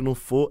aquilo que não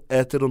for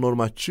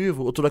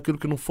heteronormativo ou tudo aquilo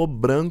que não for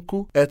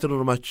branco,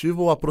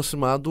 heteronormativo ou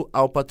aproximado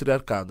ao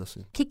patriarcado. Assim.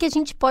 O que a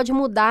gente pode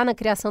mudar na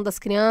criação das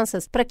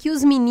crianças para que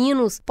os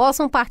meninos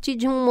possam partir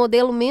de um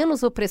modelo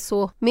menos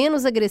opressor,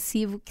 menos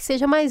agressivo, que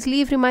seja mais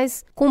livre,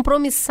 mais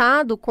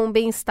compromissado com o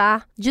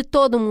bem-estar de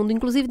todo mundo,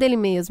 inclusive dele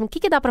mesmo? O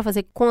que dá para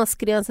fazer com as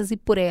crianças e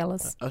por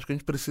elas? Acho que a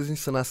gente precisa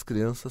ensinar as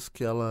crianças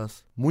que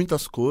elas...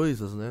 Muitas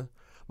coisas, né?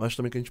 Mas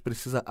também que a gente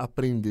precisa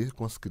aprender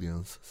com as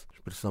crianças. A gente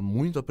gente precisa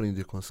muito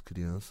aprender com as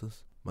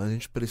crianças, mas a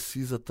gente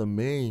precisa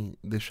também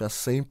deixar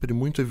sempre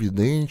muito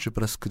evidente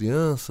para as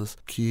crianças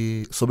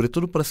que,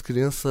 sobretudo para as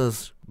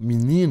crianças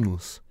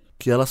meninos,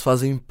 que elas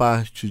fazem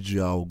parte de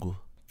algo,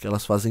 que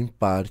elas fazem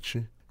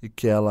parte e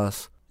que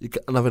elas...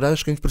 na verdade,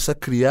 acho que a gente precisa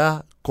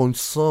criar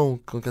condição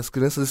com que as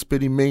crianças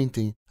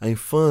experimentem a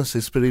infância,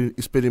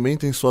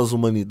 experimentem suas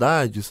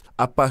humanidades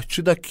a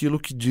partir daquilo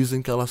que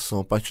dizem que elas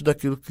são, a partir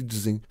daquilo que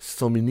dizem se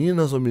são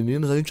meninas ou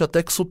meninos. A gente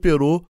até que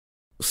superou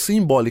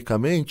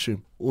simbolicamente,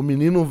 o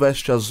menino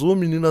veste azul,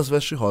 meninas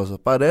veste rosa.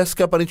 Parece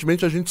que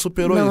aparentemente a gente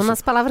superou isso. Não, nas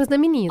palavras da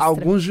ministra.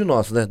 Alguns de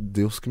nós, né?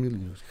 Deus que me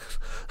livre.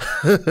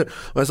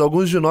 Mas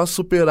alguns de nós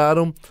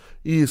superaram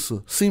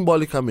isso,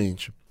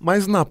 simbolicamente.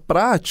 Mas na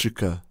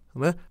prática,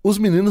 né, os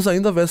meninos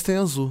ainda vestem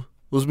azul.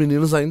 Os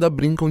meninos ainda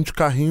brincam de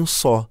carrinho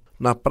só.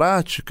 Na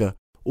prática,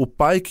 o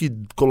pai que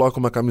coloca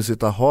uma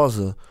camiseta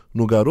rosa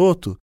no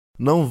garoto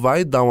não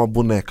vai dar uma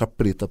boneca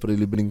preta para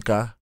ele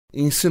brincar,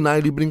 ensinar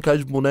ele a brincar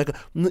de boneca,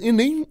 e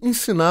nem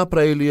ensinar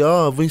para ele,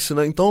 eu vou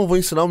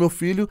ensinar o meu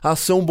filho a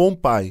ser um bom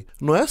pai.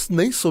 Não é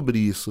nem sobre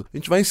isso. A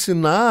gente vai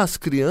ensinar as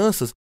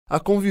crianças a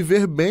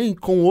conviver bem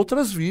com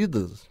outras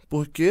vidas.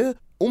 Porque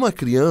uma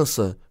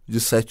criança de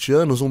 7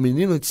 anos, um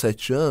menino de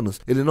 7 anos,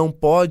 ele não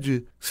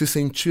pode se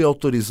sentir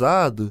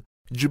autorizado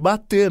de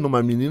bater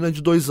numa menina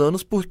de 2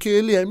 anos porque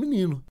ele é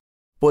menino.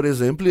 Por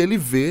exemplo, ele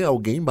vê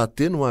alguém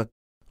bater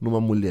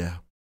numa mulher.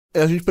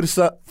 A gente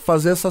precisa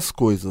fazer essas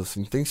coisas,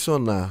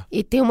 intencionar.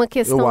 E tem uma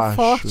questão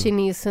forte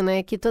nisso,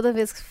 né? Que toda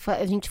vez que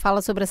a gente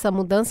fala sobre essa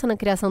mudança na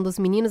criação dos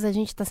meninos, a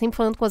gente está sempre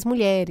falando com as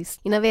mulheres.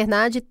 E, na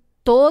verdade,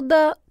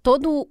 todo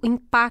o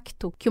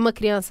impacto que uma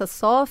criança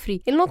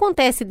sofre, ele não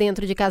acontece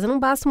dentro de casa, não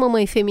basta uma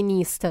mãe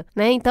feminista,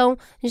 né? Então,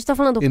 a gente tá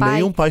falando do pai,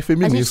 nem um pai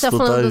feminista, a gente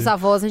tá falando dos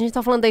avós, a gente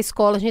tá falando da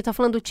escola, a gente tá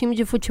falando do time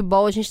de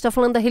futebol, a gente tá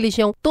falando da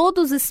religião.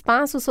 Todos os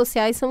espaços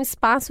sociais são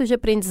espaços de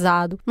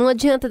aprendizado. Não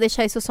adianta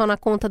deixar isso só na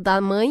conta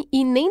da mãe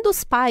e nem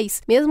dos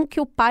pais, mesmo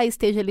que o pai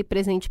esteja ali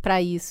presente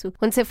pra isso.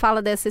 Quando você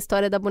fala dessa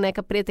história da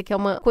boneca preta, que é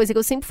uma coisa que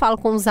eu sempre falo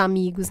com os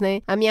amigos,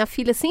 né? A minha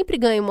filha sempre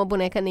ganha uma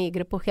boneca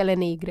negra, porque ela é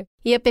negra.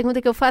 E a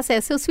pergunta que eu faço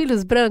é, seus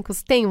filhos brancos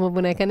têm uma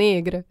boneca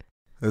negra?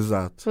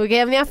 Exato. Porque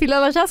a minha filha,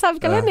 ela já sabe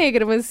que ela é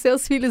negra, mas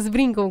seus filhos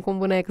brincam com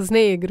bonecos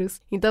negros.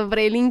 Então,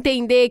 para ele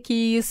entender que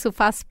isso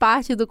faz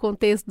parte do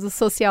contexto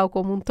social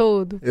como um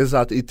todo.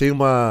 Exato. E tem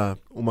uma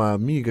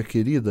amiga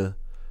querida,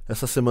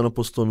 essa semana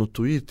postou no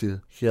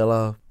Twitter, que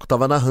ela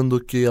estava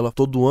narrando que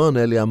todo ano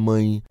ela e a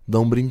mãe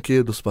dão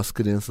brinquedos para as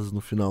crianças no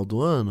final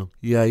do ano.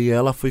 E aí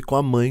ela foi com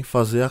a mãe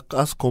fazer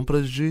as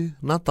compras de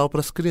Natal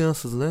para as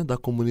crianças, né, da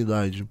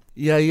comunidade.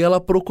 E aí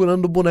ela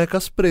procurando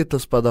bonecas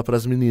pretas para dar para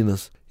as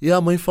meninas. E a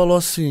mãe falou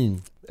assim,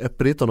 é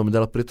Preta, o nome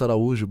dela é Preta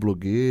Araújo,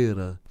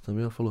 blogueira.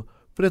 Também ela falou,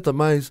 Preta,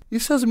 mas e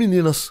se as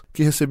meninas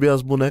que receberam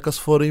as bonecas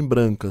forem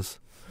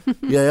brancas?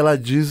 E aí ela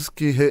diz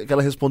que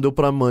ela respondeu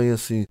pra mãe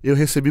assim, eu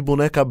recebi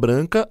boneca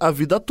branca a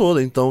vida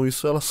toda, então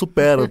isso ela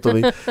supera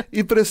também.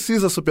 E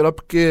precisa superar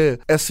porque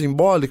é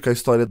simbólica a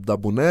história da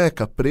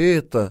boneca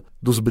preta,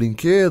 dos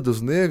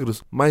brinquedos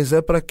negros, mas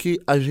é para que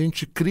a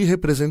gente crie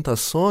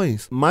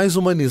representações mais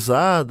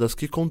humanizadas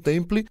que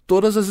contemple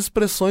todas as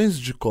expressões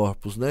de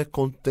corpos, né?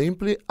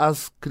 Contemple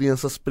as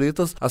crianças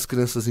pretas, as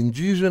crianças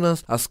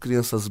indígenas, as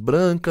crianças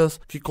brancas,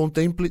 que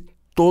contemple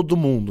todo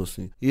mundo,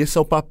 assim. E esse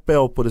é o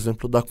papel, por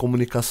exemplo, da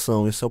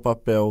comunicação, esse é o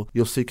papel, e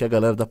eu sei que a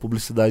galera da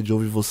publicidade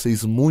ouve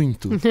vocês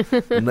muito,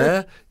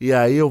 né? E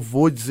aí eu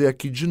vou dizer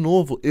aqui de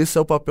novo, esse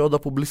é o papel da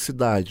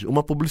publicidade.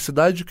 Uma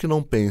publicidade que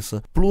não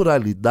pensa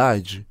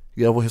pluralidade,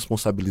 e eu vou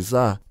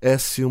responsabilizar, é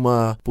se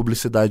uma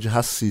publicidade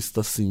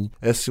racista, sim.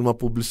 É se uma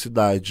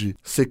publicidade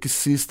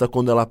sexista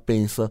quando ela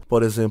pensa,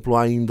 por exemplo,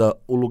 ainda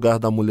o lugar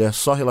da mulher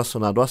só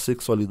relacionado à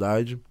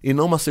sexualidade, e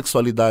não uma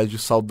sexualidade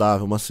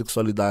saudável, uma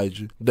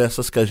sexualidade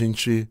dessas que a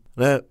gente,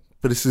 né,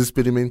 precisa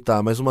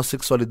experimentar, mas uma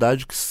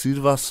sexualidade que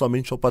sirva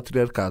somente ao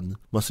patriarcado.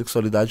 Uma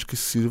sexualidade que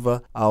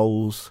sirva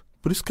aos...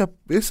 Por isso que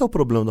esse é o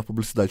problema da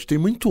publicidade. Tem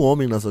muito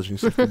homem nas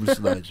agências de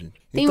publicidade.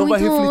 Então vai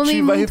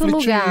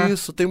refletir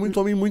isso. Tem muito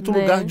homem em muito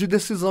lugar de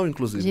decisão,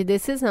 inclusive. De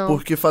decisão.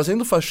 Porque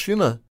fazendo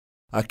faxina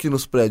aqui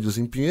nos prédios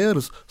em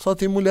Pinheiros, só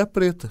tem mulher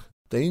preta.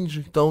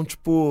 Entende? Então,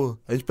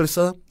 a gente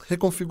precisa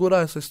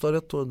reconfigurar essa história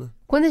toda.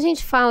 Quando a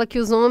gente fala que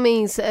os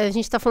homens, a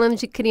gente tá falando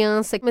de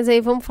criança, mas aí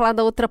vamos falar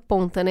da outra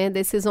ponta, né?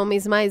 Desses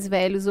homens mais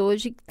velhos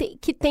hoje,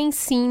 que tem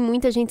sim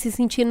muita gente se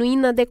sentindo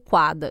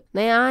inadequada,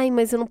 né? Ai,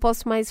 mas eu não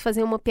posso mais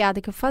fazer uma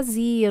piada que eu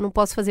fazia, eu não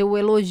posso fazer o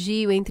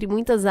elogio, entre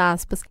muitas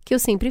aspas, que eu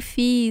sempre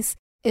fiz.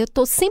 Eu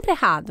tô sempre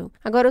errado.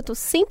 Agora eu tô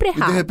sempre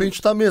errado. E de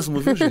repente tá mesmo,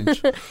 viu,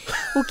 gente?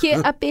 O que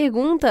a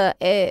pergunta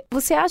é,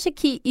 você acha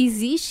que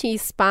existe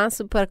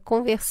espaço para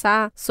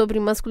conversar sobre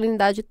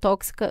masculinidade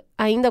tóxica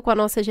ainda com a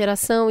nossa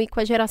geração e com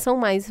a geração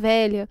mais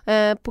velha?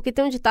 Porque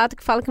tem um ditado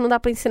que fala que não dá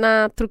para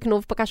ensinar truque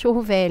novo para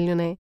cachorro velho,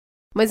 né?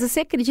 Mas você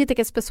acredita que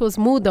as pessoas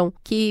mudam?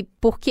 Que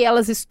porque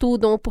elas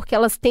estudam ou porque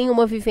elas têm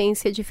uma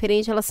vivência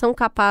diferente, elas são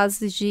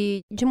capazes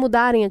de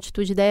mudarem a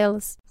atitude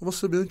delas? Eu vou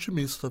ser bem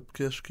otimista,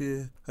 porque acho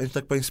que a gente tá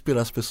aqui pra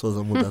inspirar as pessoas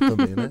a mudar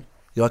também, né?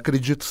 Eu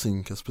acredito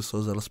sim que as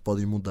pessoas elas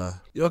podem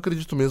mudar. Eu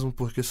acredito mesmo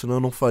porque senão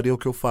eu não faria o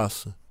que eu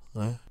faço,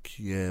 né?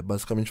 Que é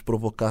basicamente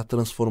provocar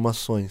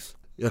transformações.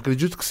 Eu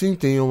acredito que sim,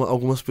 tem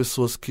algumas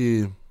pessoas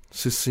que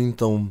se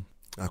sintam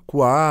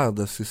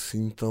acuadas, se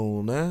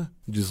sintam, né,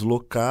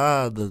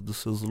 deslocadas dos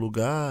seus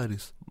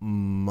lugares.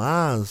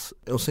 Mas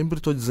eu sempre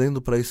estou dizendo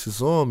para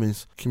esses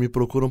homens que me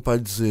procuram para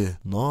dizer: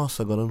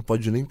 nossa, agora não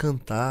pode nem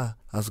cantar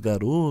as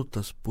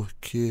garotas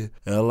porque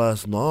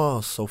elas,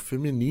 nossa, o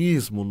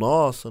feminismo,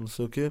 nossa, não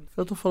sei o quê.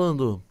 Eu tô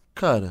falando,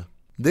 cara,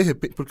 de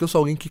repente, porque eu sou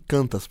alguém que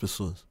canta as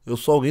pessoas. Eu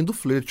sou alguém do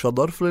flerte, eu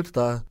adoro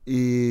flertar.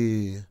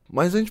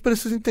 Mas a gente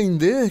precisa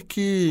entender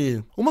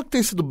que uma que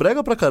tem sido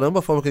brega pra caramba,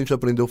 a forma que a gente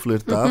aprendeu a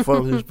flertar, a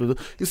forma que a gente aprendeu,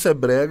 isso é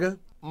brega,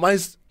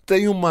 mas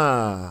tem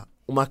uma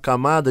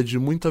camada de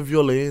muita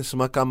violência,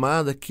 uma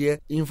camada que é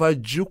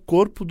invadir o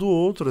corpo do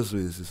outro às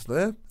vezes,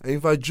 né? É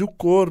invadir o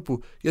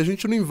corpo. E a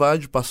gente não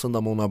invade passando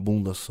a mão na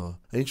bunda só.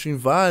 A gente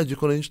invade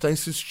quando a gente tá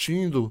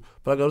insistindo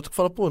pra garota que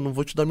fala, pô, não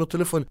vou te dar meu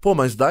telefone. Pô,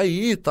 mas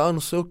daí e tal,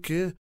 não sei o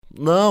quê.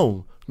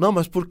 Não,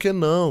 mas por que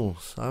não,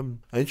 sabe?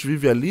 A gente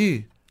vive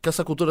ali, que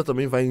essa cultura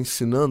também vai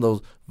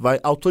ensinando, vai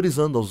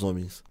autorizando aos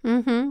homens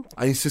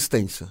a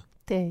insistência.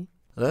 Tem.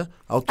 Né?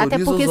 Até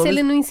porque se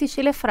ele não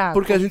insistir, ele é fraco.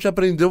 Porque a gente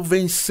aprendeu a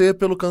vencer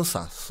pelo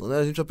cansaço, né?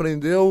 A gente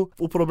aprendeu...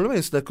 O problema é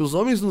esse, né? Que os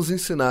homens nos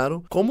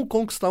ensinaram como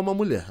conquistar uma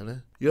mulher,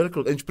 né? E olha que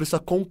a gente precisa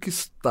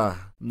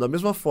conquistar. Da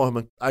mesma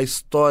forma, a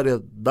história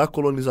da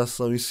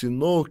colonização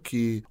ensinou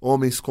que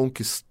homens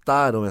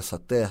conquistaram essa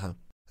terra,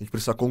 a gente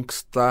precisa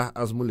conquistar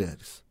as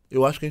mulheres.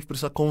 Eu acho que a gente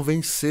precisa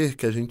convencer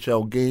que a gente é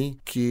alguém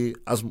que...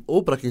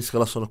 Ou para quem se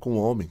relaciona com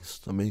homens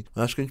também.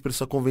 Eu acho que a gente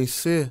precisa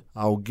convencer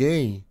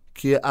alguém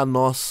que a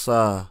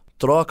nossa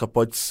troca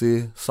pode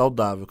ser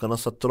saudável, que a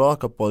nossa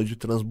troca pode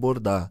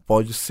transbordar,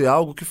 pode ser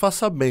algo que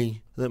faça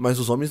bem, né? Mas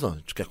os homens não, a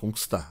gente quer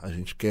conquistar, a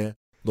gente quer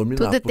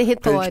dominar. Tudo é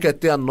território. A gente quer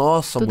ter a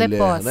nossa Tudo mulher, é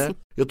posse. né?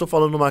 Eu tô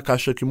falando numa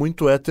caixa aqui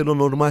muito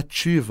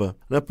heteronormativa,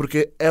 né?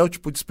 Porque é o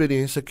tipo de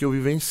experiência que eu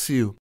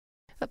vivencio.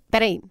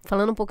 Peraí,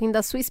 falando um pouquinho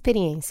da sua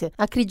experiência.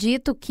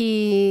 Acredito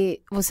que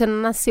você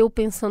não nasceu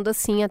pensando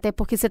assim, até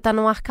porque você tá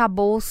num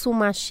arcabouço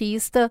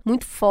machista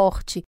muito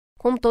forte,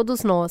 como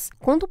todos nós.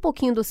 Conta um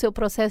pouquinho do seu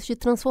processo de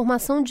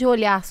transformação de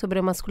olhar sobre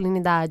a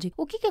masculinidade.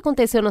 O que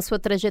aconteceu na sua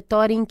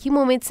trajetória e em que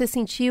momento você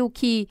sentiu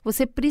que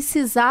você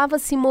precisava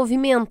se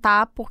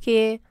movimentar,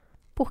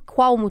 por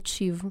qual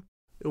motivo?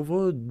 Eu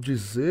vou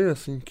dizer,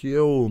 assim, que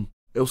eu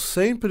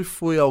sempre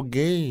fui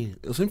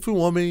eu sempre fui um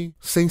homem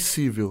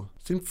sensível.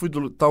 Sempre fui,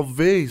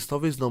 talvez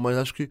não, mas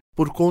acho que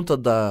por conta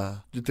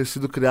de ter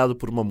sido criado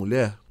por uma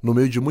mulher, no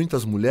meio de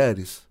muitas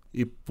mulheres,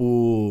 e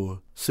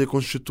por ser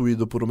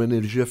constituído por uma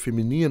energia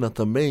feminina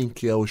também,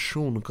 que é o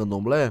Oxum no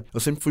candomblé, eu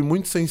sempre fui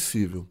muito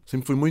sensível,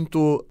 sempre fui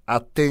muito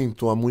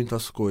atento a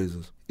muitas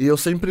coisas. E eu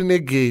sempre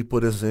neguei,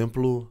 por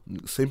exemplo,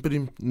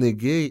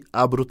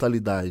 a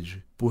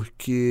brutalidade,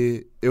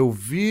 porque eu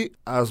vi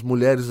as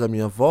mulheres à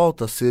minha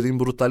volta serem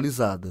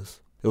brutalizadas.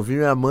 Eu vi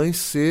minha mãe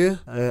ser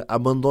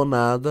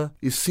abandonada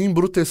e se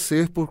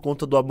embrutecer por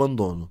conta do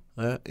abandono.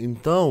 Né?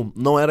 Então,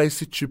 não era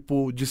esse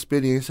tipo de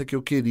experiência que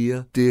eu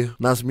queria ter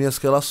nas minhas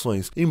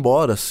relações.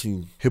 Embora,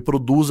 sim,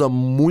 reproduza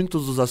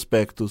muitos dos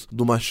aspectos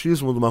do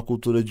machismo, de uma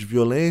cultura de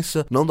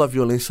violência, não da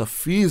violência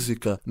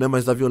física, né,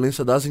 mas da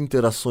violência das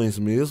interações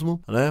mesmo,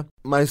 né?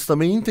 Mas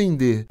também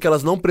entender que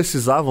elas não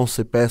precisavam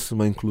ser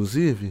péssimas,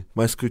 inclusive,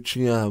 mas que eu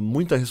tinha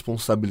muita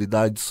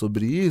responsabilidade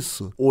sobre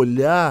isso,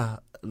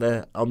 olhar,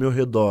 né, ao meu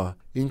redor,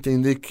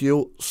 entender que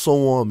eu sou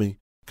um homem,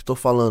 que estou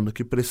falando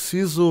que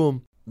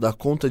preciso dar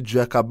conta de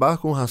acabar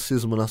com o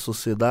racismo na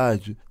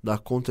sociedade, dar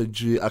conta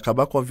de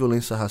acabar com a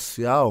violência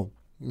racial,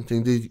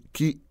 entender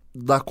que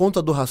dar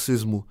conta do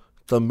racismo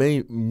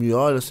também me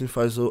olha assim,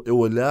 faz eu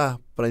olhar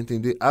para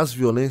entender as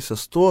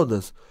violências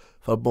todas,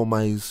 falar, bom,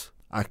 mas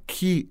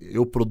aqui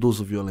eu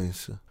produzo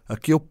violência,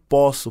 aqui eu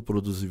posso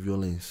produzir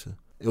violência,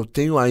 eu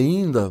tenho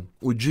ainda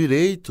o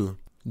direito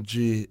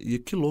e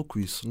que louco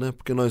isso, né?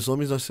 Porque nós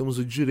homens, nós temos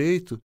o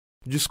direito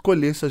de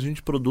escolher se a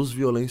gente produz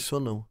violência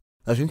ou não.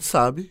 A gente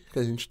sabe que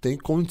a gente tem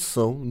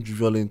condição de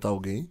violentar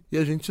alguém e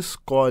a gente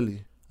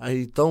escolhe.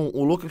 Aí, então,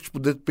 o louco é que, tipo,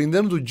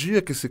 dependendo do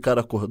dia que esse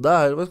cara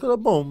acordar, ele vai falar,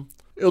 bom,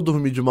 eu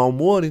dormi de mau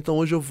humor, então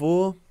hoje eu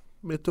vou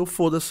meter o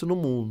foda-se no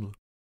mundo.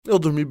 Eu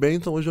dormi bem,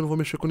 então hoje eu não vou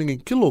mexer com ninguém.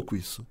 Que louco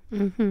isso.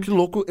 Que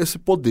louco esse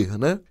poder,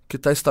 né? Que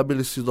tá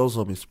estabelecido aos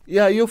homens. E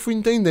aí eu fui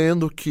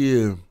entendendo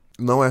que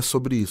não é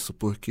sobre isso,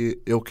 porque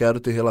eu quero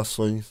ter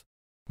relações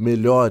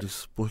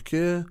melhores,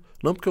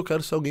 não porque eu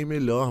quero ser alguém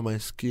melhor,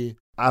 mas que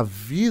a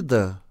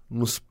vida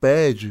nos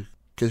pede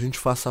que a gente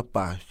faça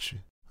parte,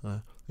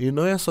 né? E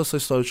não é só essa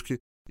história de que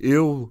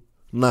eu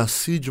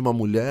nasci de uma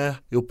mulher,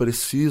 eu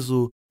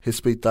preciso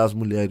respeitar as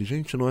mulheres.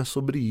 Gente, não é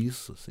sobre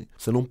isso, assim.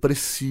 Você não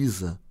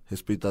precisa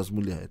respeitar as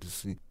mulheres,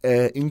 assim.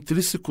 É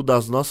intrínseco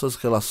das nossas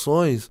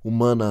relações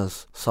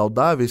humanas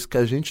saudáveis que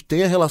a gente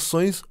tenha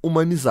relações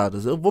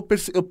humanizadas. Eu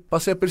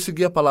passei a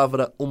perseguir a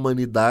palavra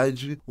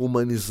humanidade,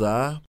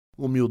 humanizar,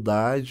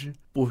 humildade,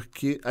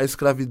 porque a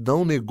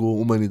escravidão negou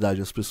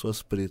humanidade às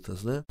pessoas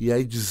pretas, né? E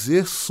aí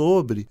dizer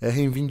sobre é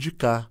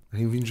reivindicar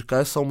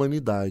essa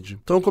humanidade.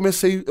 Então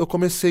eu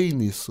comecei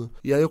nisso.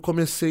 E aí eu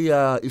comecei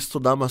a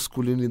estudar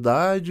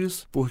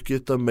masculinidades, porque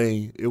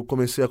também eu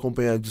comecei a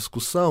acompanhar a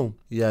discussão,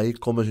 e aí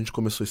como a gente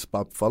começou esse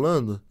papo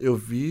falando, eu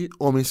vi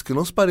homens que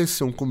não se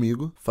pareciam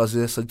comigo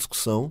fazer essa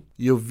discussão,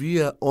 e eu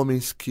via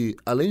homens que,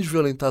 além de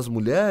violentar as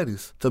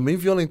mulheres, também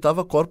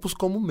violentava corpos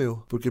como o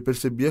meu, porque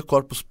percebia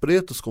corpos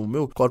pretos como o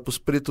meu, corpos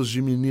pretos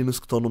de meninos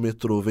que estão no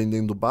metrô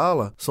vendendo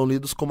bala, são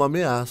lidos como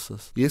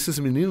ameaças. E esses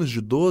meninos de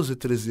 12,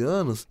 13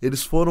 anos,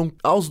 eles foram,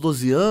 aos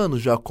 12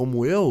 anos, já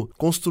como eu,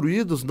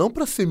 construídos não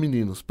para ser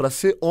meninos, para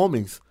ser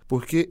homens.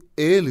 Porque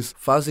eles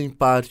fazem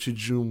parte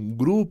de um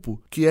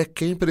grupo que é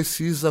quem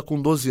precisa,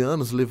 com 12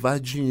 anos, levar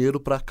dinheiro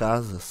para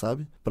casa,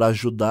 sabe? Para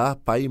ajudar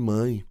pai e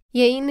mãe.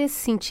 E aí, nesse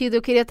sentido,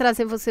 eu queria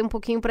trazer você um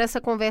pouquinho para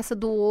essa conversa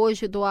do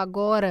hoje, do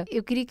agora.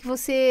 Eu queria que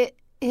você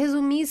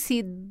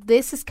resumisse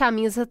desses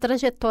caminhos, a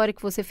trajetória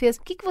que você fez.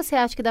 O que você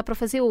acha que dá para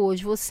fazer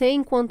hoje? Você,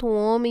 enquanto um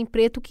homem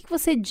preto, o que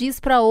você diz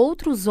para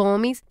outros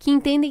homens que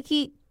entendem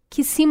que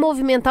se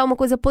movimentar é uma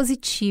coisa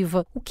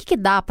positiva? O que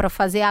dá para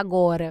fazer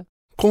agora?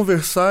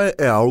 Conversar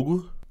é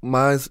algo,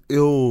 mas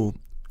eu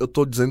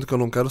tô dizendo que eu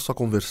não quero só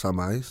conversar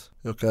mais.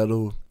 Eu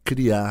quero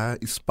criar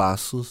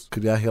espaços,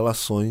 criar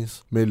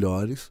relações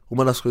melhores.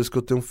 Uma das coisas que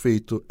eu tenho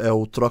feito é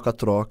o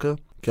Troca-Troca,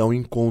 que é um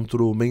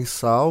encontro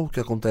mensal que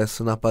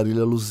acontece na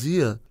Parilha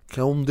Luzia, que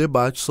é um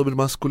debate sobre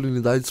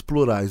masculinidades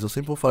plurais. Eu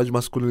sempre vou falar de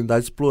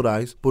masculinidades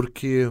plurais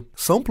porque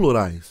são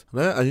plurais,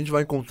 né? A gente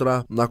vai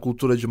encontrar na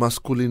cultura de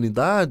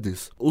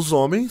masculinidades os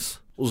homens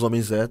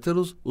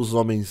héteros, os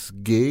homens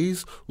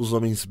gays, os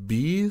homens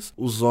bis,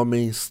 os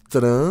homens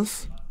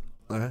trans,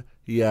 né?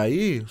 E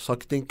aí, só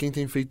que quem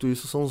tem feito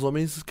isso são os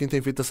homens, quem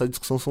tem feito essa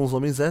discussão são os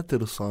homens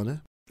héteros só, né?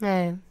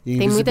 E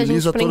tem muita gente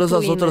invisibiliza todas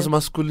as outras né?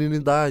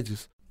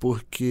 masculinidades.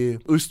 Porque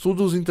os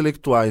estudos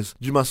intelectuais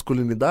de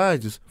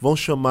masculinidades vão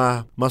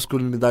chamar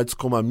masculinidades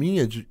como a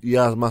minha e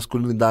a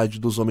masculinidade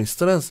dos homens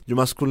trans de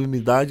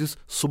masculinidades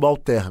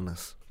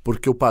subalternas.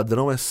 Porque o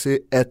padrão é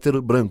ser hétero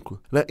branco,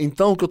 né?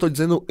 Então, o que eu estou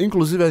dizendo,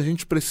 inclusive, a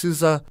gente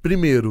precisa,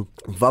 primeiro,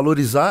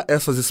 valorizar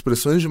essas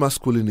expressões de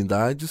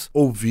masculinidades,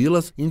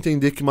 ouvi-las,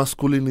 entender que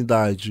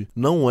masculinidade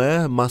não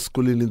é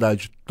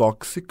masculinidade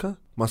tóxica.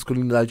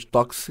 Masculinidade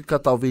tóxica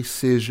talvez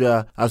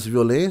seja as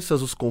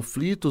violências, os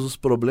conflitos, os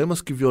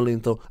problemas que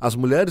violentam as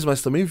mulheres,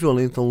 mas também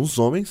violentam os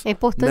homens. É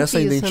importante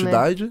nessa isso,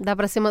 identidade. Né? Dá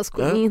pra ser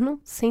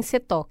masculino sem ser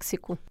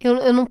tóxico.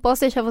 Eu não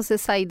posso deixar você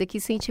sair daqui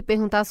sem te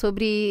perguntar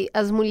sobre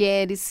as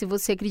mulheres, se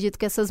você acredita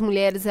que essas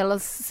mulheres,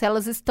 se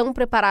elas estão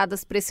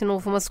preparadas para esse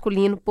novo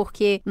masculino,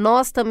 porque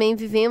nós também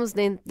vivemos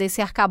dentro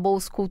desse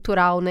arcabouço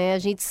cultural, né? A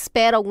gente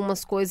espera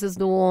algumas coisas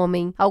do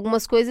homem,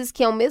 algumas coisas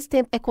que ao mesmo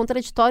tempo é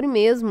contraditório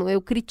mesmo.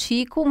 Eu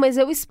critico, mas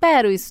eu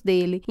espero isso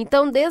dele.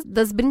 Então,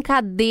 desde as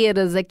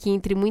brincadeiras aqui,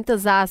 entre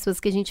muitas aspas,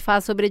 que a gente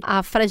faz sobre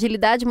a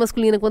fragilidade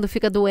masculina quando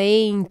fica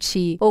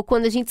doente, ou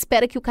quando a gente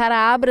espera que o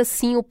cara abra,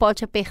 sim, o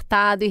pote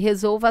apertado e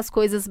resolva as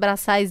coisas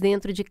braçais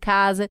dentro de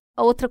casa.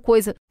 A outra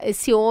coisa,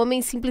 esse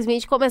homem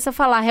simplesmente começa a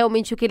falar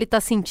realmente o que ele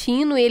tá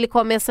sentindo e ele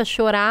começa a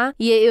chorar.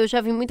 E eu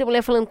já vi muita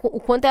mulher falando o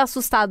quanto é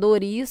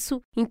assustador isso.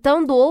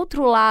 Então, do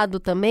outro lado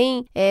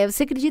também,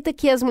 você acredita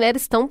que as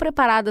mulheres estão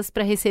preparadas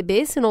para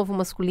receber esse novo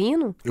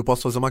masculino? Eu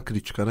posso fazer uma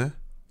crítica, né?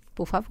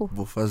 Por favor.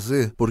 Vou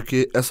fazer,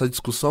 porque essa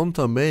discussão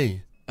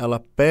também, ela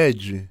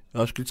pede,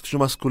 eu acho que a discussão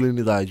de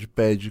masculinidade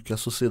pede que a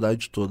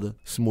sociedade toda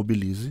se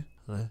mobilize,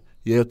 né?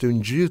 E aí eu tenho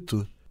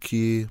dito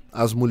que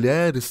as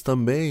mulheres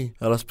também,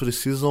 elas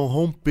precisam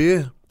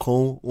romper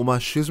com o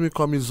machismo e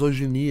com a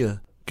misoginia,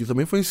 que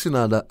também foi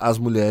ensinada às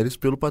mulheres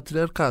pelo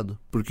patriarcado.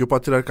 Porque o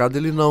patriarcado,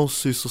 ele não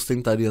se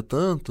sustentaria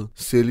tanto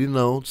se ele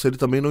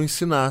também não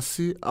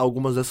ensinasse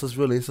algumas dessas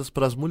violências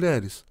para as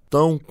mulheres.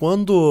 Então,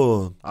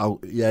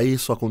 e aí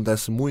isso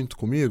acontece muito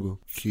comigo,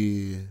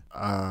 que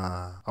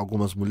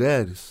algumas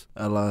mulheres,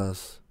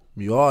 elas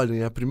me olham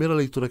e a primeira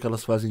leitura que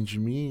elas fazem de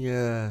mim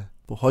é: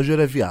 o Roger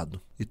é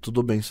viado, e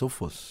tudo bem se eu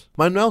fosse.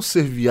 Mas não é o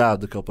ser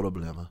viado que é o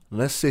problema,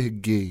 não é ser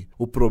gay.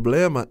 O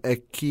problema é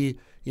que,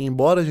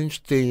 embora a gente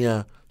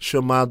tenha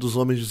chamado os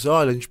homens de dizer,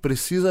 olha, a gente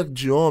precisa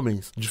de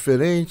homens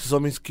diferentes,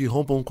 homens que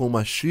rompam com o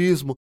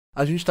machismo,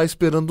 a gente está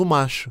esperando o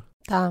macho.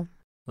 Tá.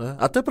 Né?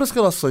 Até para as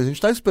relações, a gente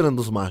está esperando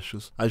os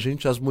machos.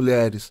 As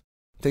mulheres,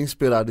 têm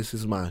esperado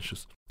esses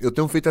machos. Eu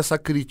tenho feito essa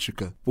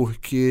crítica,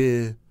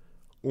 porque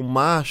o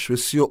macho,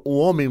 o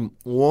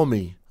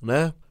homem,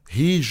 né,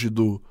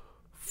 rígido,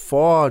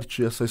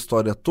 forte, essa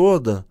história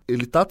toda,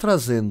 ele está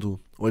trazendo,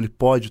 ou ele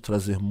pode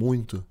trazer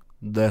muito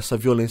dessa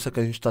violência que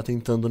a gente está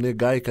tentando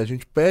negar e que a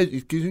gente pede,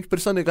 e que a gente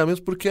precisa negar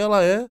mesmo porque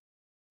ela é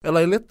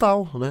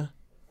letal, né?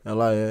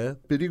 Ela é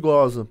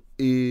perigosa.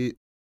 E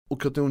o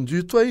que eu tenho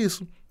dito é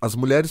isso. As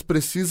mulheres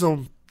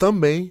precisam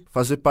também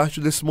fazer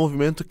parte desse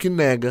movimento que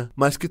nega,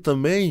 mas que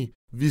também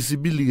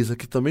visibiliza,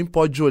 que também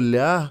pode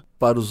olhar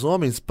para os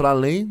homens para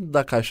além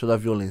da caixa da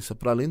violência,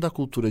 para além da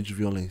cultura de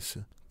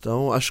violência.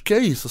 Então, acho que é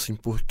isso, assim,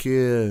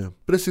 porque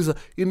precisa...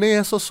 E nem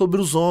é só sobre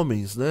os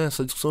homens, né?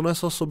 Essa discussão não é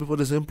só sobre, por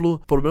exemplo,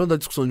 o problema da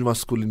discussão de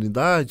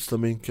masculinidade,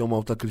 também, que é uma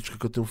autocrítica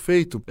que eu tenho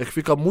feito, é que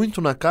fica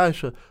muito na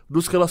caixa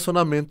dos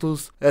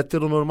relacionamentos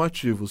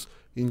heteronormativos.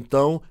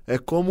 Então, é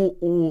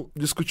como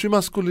discutir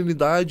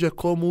masculinidade é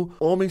como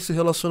homem se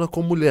relaciona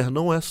com mulher.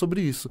 Não é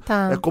sobre isso.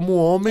 Tá. É como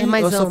o homem,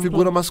 essa amplo.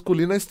 figura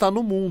masculina está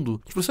no mundo.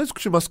 A gente precisa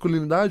discutir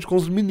masculinidade com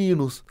os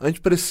meninos. A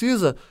gente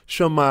precisa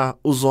chamar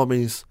os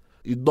homens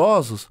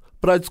idosos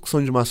para a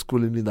discussão de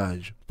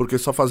masculinidade. Porque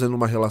só fazendo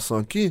uma relação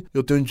aqui,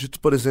 eu tenho dito,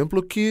 por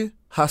exemplo, que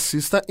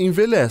racista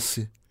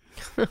envelhece.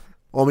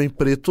 Homem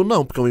preto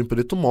não, porque homem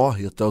preto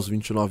morre até os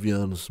 29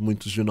 anos,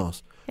 muitos de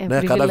nós.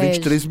 Né? Cada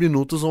 23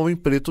 minutos, um homem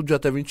preto de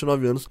até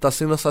 29 anos está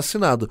sendo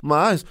assassinado.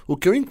 Mas o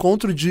que eu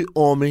encontro de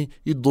homem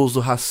idoso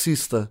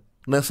racista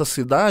nessa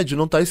cidade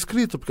não está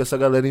escrito, porque essa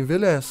galera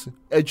envelhece.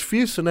 É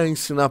difícil, né,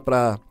 ensinar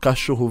para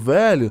cachorro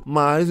velho,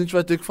 mas a gente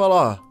vai ter que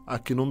falar,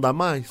 aqui não dá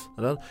mais.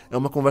 Né? É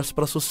uma conversa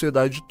para a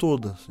sociedade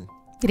toda. Assim.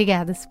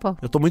 Obrigada, Cipó.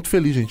 Eu tô muito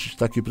feliz, gente, de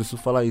estar aqui, preciso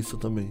falar isso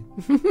também.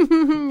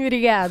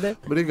 Obrigada.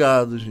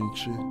 Obrigado,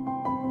 gente.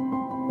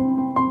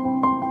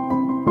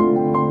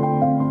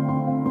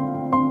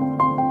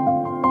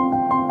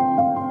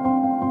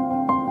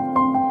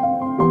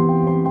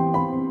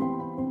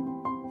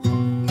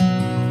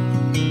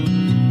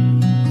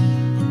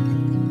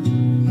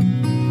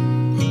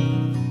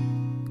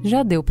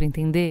 Já deu para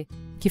entender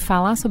que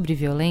falar sobre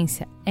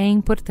violência é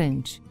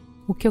importante.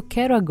 O que eu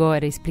quero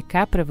agora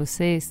explicar para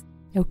vocês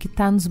é o que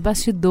está nos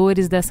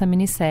bastidores dessa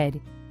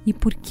minissérie e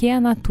por que a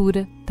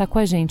Natura está com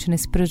a gente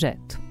nesse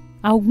projeto.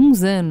 Há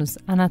alguns anos,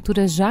 a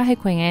Natura já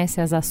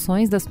reconhece as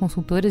ações das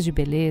consultoras de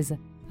beleza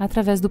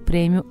através do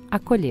prêmio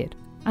Acolher.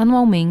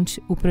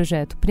 Anualmente, o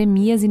projeto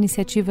premia as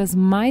iniciativas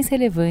mais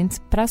relevantes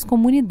para as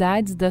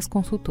comunidades das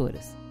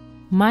consultoras.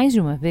 Mais de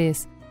uma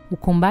vez, o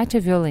combate à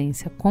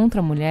violência contra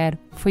a mulher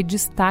foi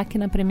destaque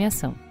na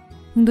premiação.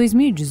 Em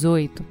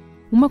 2018,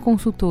 uma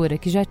consultora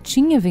que já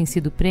tinha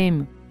vencido o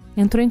prêmio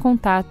entrou em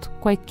contato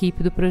com a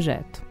equipe do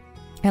projeto.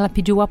 Ela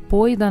pediu o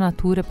apoio da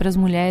Natura para as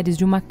mulheres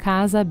de uma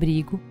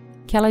casa-abrigo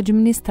que ela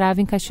administrava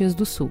em Caxias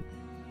do Sul.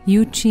 E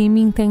o time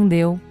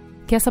entendeu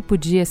que essa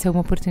podia ser uma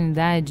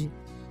oportunidade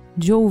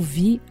de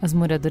ouvir as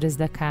moradoras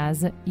da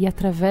casa e,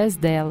 através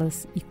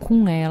delas e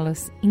com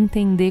elas,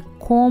 entender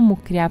como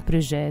criar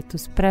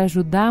projetos para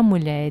ajudar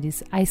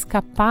mulheres a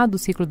escapar do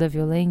ciclo da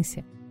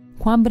violência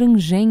com a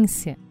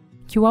abrangência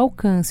que o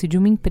alcance de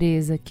uma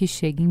empresa que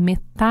chega em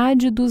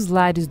metade dos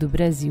lares do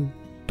Brasil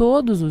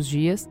todos os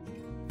dias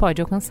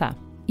pode alcançar.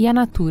 E a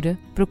Natura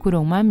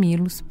procurou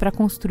Mamilos para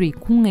construir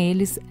com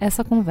eles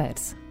essa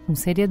conversa, com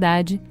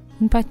seriedade,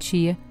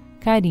 empatia,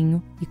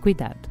 carinho e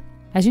cuidado.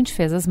 A gente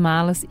fez as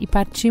malas e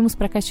partimos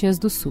para Caxias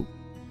do Sul.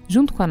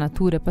 Junto com a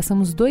Natura,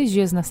 passamos 2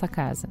 dias nessa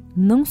casa,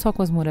 não só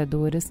com as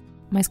moradoras,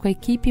 mas com a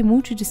equipe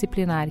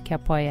multidisciplinar que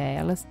apoia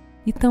elas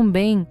e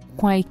também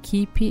com a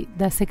equipe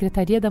da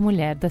Secretaria da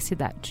Mulher da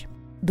cidade.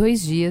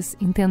 2 dias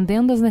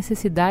entendendo as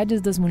necessidades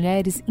das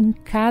mulheres em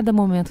cada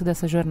momento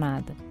dessa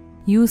jornada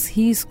e os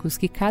riscos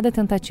que cada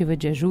tentativa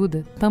de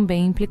ajuda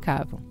também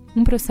implicavam.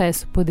 Um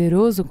processo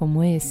poderoso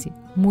como esse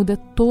muda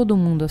todo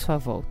mundo à sua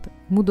volta.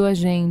 Mudou a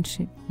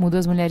gente, mudou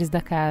as mulheres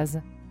da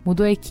casa,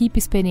 mudou a equipe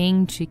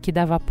experiente que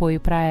dava apoio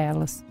para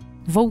elas.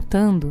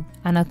 Voltando,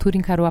 a Natura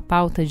encarou a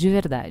pauta de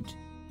verdade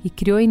e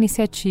criou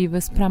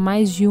iniciativas para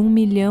mais de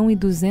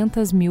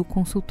 1.200.000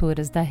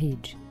 consultoras da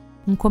rede.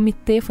 Um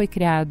comitê foi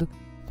criado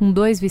com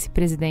 2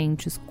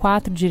 vice-presidentes,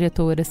 4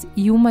 diretoras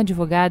e uma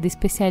advogada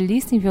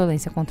especialista em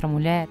violência contra a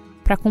mulher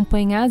para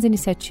acompanhar as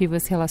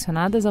iniciativas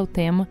relacionadas ao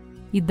tema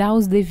e dar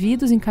os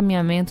devidos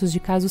encaminhamentos de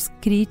casos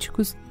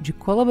críticos de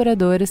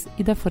colaboradoras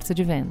e da força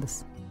de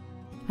vendas.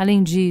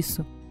 Além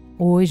disso,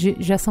 hoje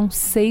já são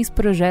 6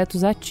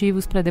 projetos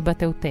ativos para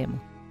debater o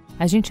tema.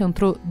 A gente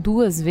entrou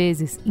 2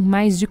 vezes em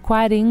mais de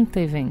 40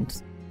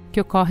 eventos, que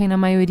ocorrem na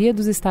maioria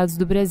dos estados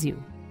do Brasil,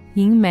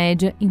 e em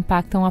média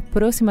impactam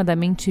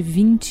aproximadamente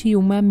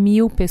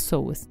 21.000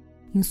 pessoas,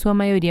 em sua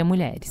maioria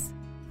mulheres.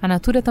 A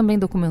Natura também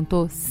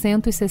documentou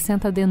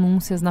 160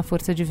 denúncias na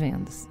força de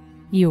vendas.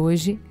 E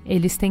hoje,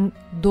 eles têm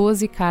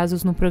 12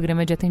 casos no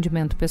programa de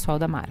atendimento pessoal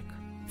da marca.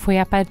 Foi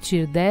a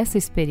partir dessa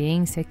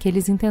experiência que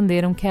eles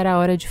entenderam que era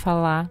hora de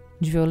falar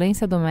de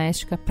violência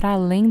doméstica para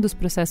além dos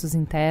processos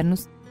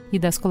internos e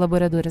das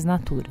colaboradoras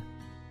Natura.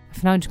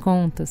 Afinal de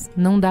contas,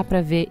 não dá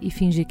para ver e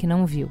fingir que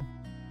não viu.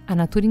 A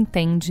Natura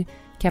entende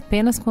que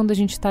apenas quando a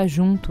gente está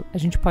junto, a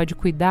gente pode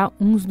cuidar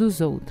uns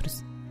dos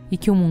outros e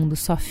que o mundo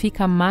só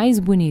fica mais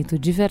bonito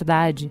de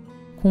verdade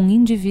com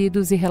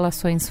indivíduos e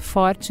relações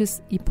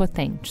fortes e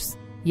potentes.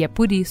 E é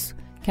por isso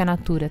que a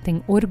Natura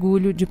tem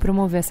orgulho de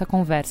promover essa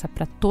conversa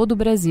para todo o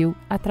Brasil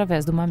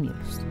através do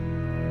Mamilos.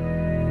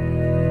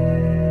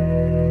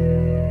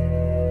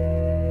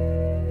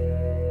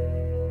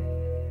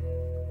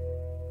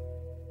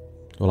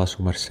 Olá,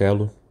 sou o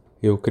Marcelo.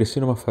 Eu cresci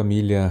numa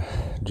família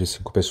de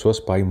 5 pessoas,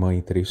 pai, mãe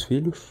e 3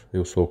 filhos.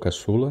 Eu sou o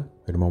caçula,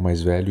 irmão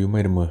mais velho e uma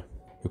irmã.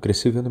 Eu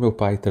cresci vendo meu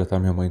pai tratar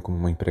minha mãe como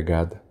uma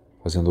empregada,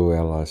 fazendo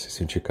ela se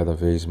sentir cada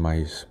vez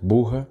mais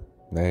burra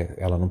né?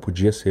 Ela não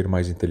podia ser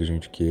mais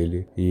inteligente que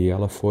ele e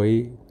ela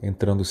foi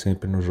entrando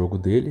sempre no jogo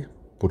dele,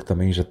 por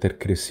também já ter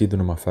crescido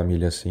numa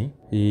família assim,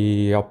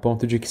 e ao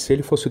ponto de que se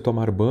ele fosse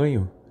tomar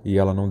banho e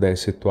ela não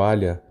desse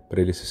toalha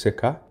para ele se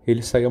secar,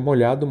 ele saía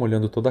molhado,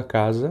 molhando toda a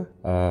casa,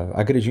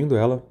 agredindo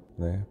ela,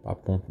 né? A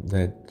ponto,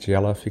 né, de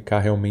ela ficar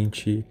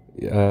realmente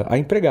a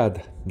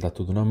empregada, dá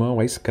tudo na mão,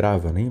 a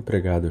escrava, nem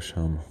empregada eu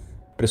chamo.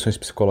 Pressões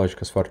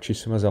psicológicas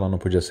fortíssimas, ela não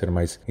podia ser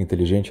mais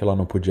inteligente, ela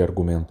não podia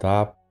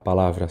argumentar, a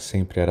palavra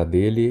sempre era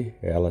dele,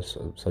 ela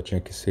só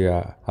tinha que ser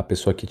a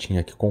pessoa que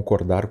tinha que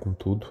concordar com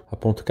tudo, a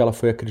ponto que ela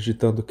foi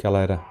acreditando que ela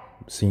era,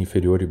 sim,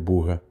 inferior e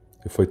burra,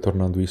 e foi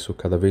tornando isso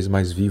cada vez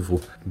mais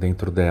vivo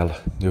dentro dela.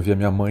 Eu via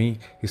minha mãe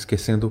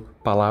esquecendo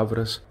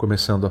palavras,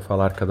 começando a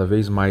falar cada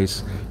vez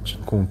mais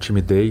com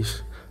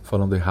timidez,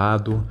 falando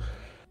errado,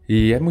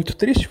 e é muito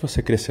triste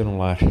você crescer num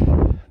lar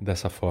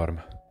dessa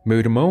forma. Meu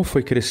irmão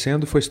foi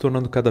crescendo e foi se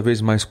tornando cada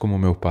vez mais como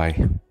meu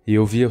pai. E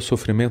eu via o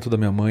sofrimento da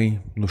minha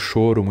mãe no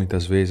choro,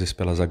 muitas vezes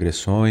pelas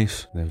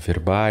agressões, né,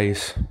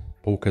 verbais,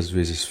 poucas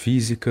vezes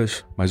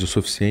físicas, mas o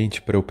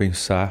suficiente para eu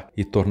pensar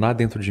e tornar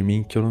dentro de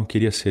mim que eu não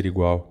queria ser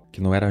igual,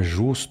 que não era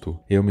justo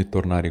eu me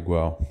tornar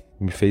igual.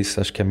 Me fez,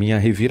 acho que a minha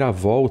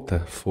reviravolta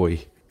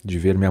foi de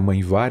ver minha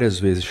mãe várias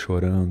vezes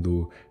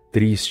chorando,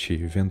 triste,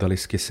 vendo ela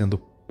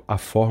esquecendo a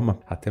forma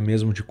até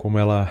mesmo de como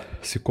ela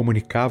se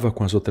comunicava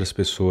com as outras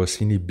pessoas,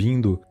 se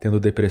inibindo,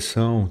 tendo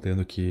depressão,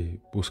 tendo que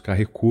buscar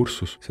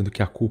recursos, sendo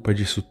que a culpa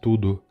disso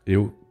tudo,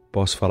 eu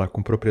posso falar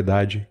com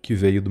propriedade, que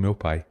veio do meu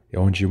pai. É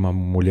onde uma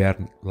mulher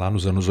lá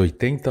nos anos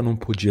 80 não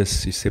podia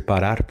se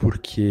separar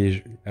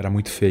porque era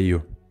muito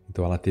feio.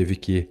 Então ela teve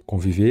que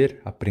conviver,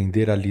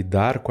 aprender a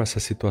lidar com essa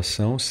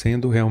situação,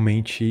 sendo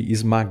realmente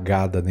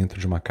esmagada dentro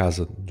de uma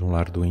casa, de um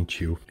lar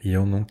doentio. E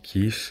eu não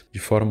quis, de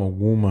forma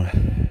alguma,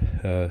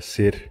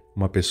 ser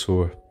uma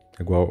pessoa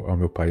igual ao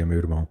meu pai e ao meu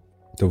irmão.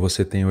 Então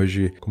você tem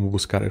hoje como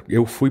buscar...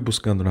 Eu fui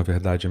buscando, na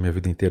verdade, a minha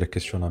vida inteira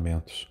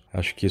questionamentos.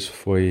 Acho que isso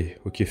foi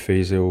o que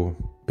fez eu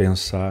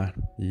pensar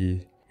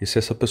e ser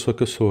essa pessoa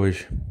que eu sou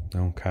hoje. É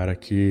um cara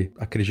que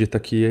acredita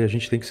que a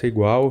gente tem que ser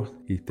igual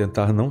e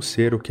tentar não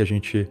ser o que a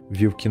gente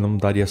viu que não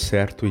daria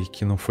certo e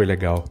que não foi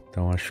legal.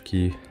 Então acho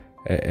que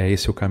é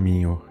esse o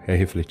caminho. É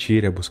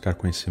refletir, é buscar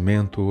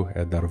conhecimento,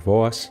 é dar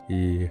voz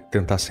e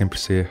tentar sempre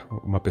ser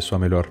uma pessoa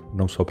melhor,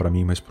 não só para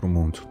mim, mas para o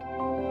mundo.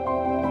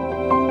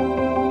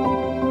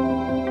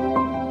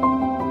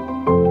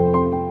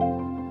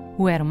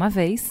 O Era Uma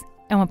Vez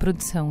é uma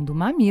produção do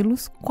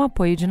Mamilos com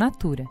apoio de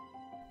Natura.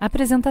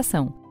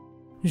 Apresentação: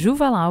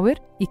 Juva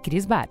Lauer e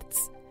Cris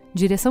Bartz.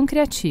 Direção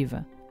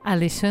criativa: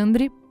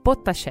 Alexandre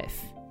Potashev.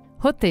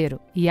 Roteiro: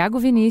 Iago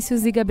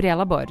Vinícius e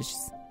Gabriela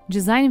Borges.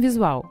 Design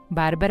visual: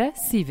 Bárbara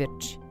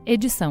Sievert.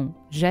 Edição: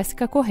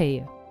 Jéssica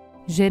Correia.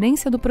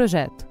 Gerência do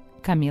projeto: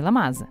 Camila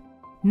Maza.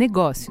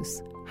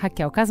 Negócios: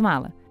 Raquel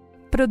Casmala.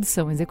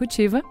 Produção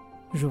executiva: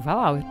 Juva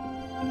Lauer.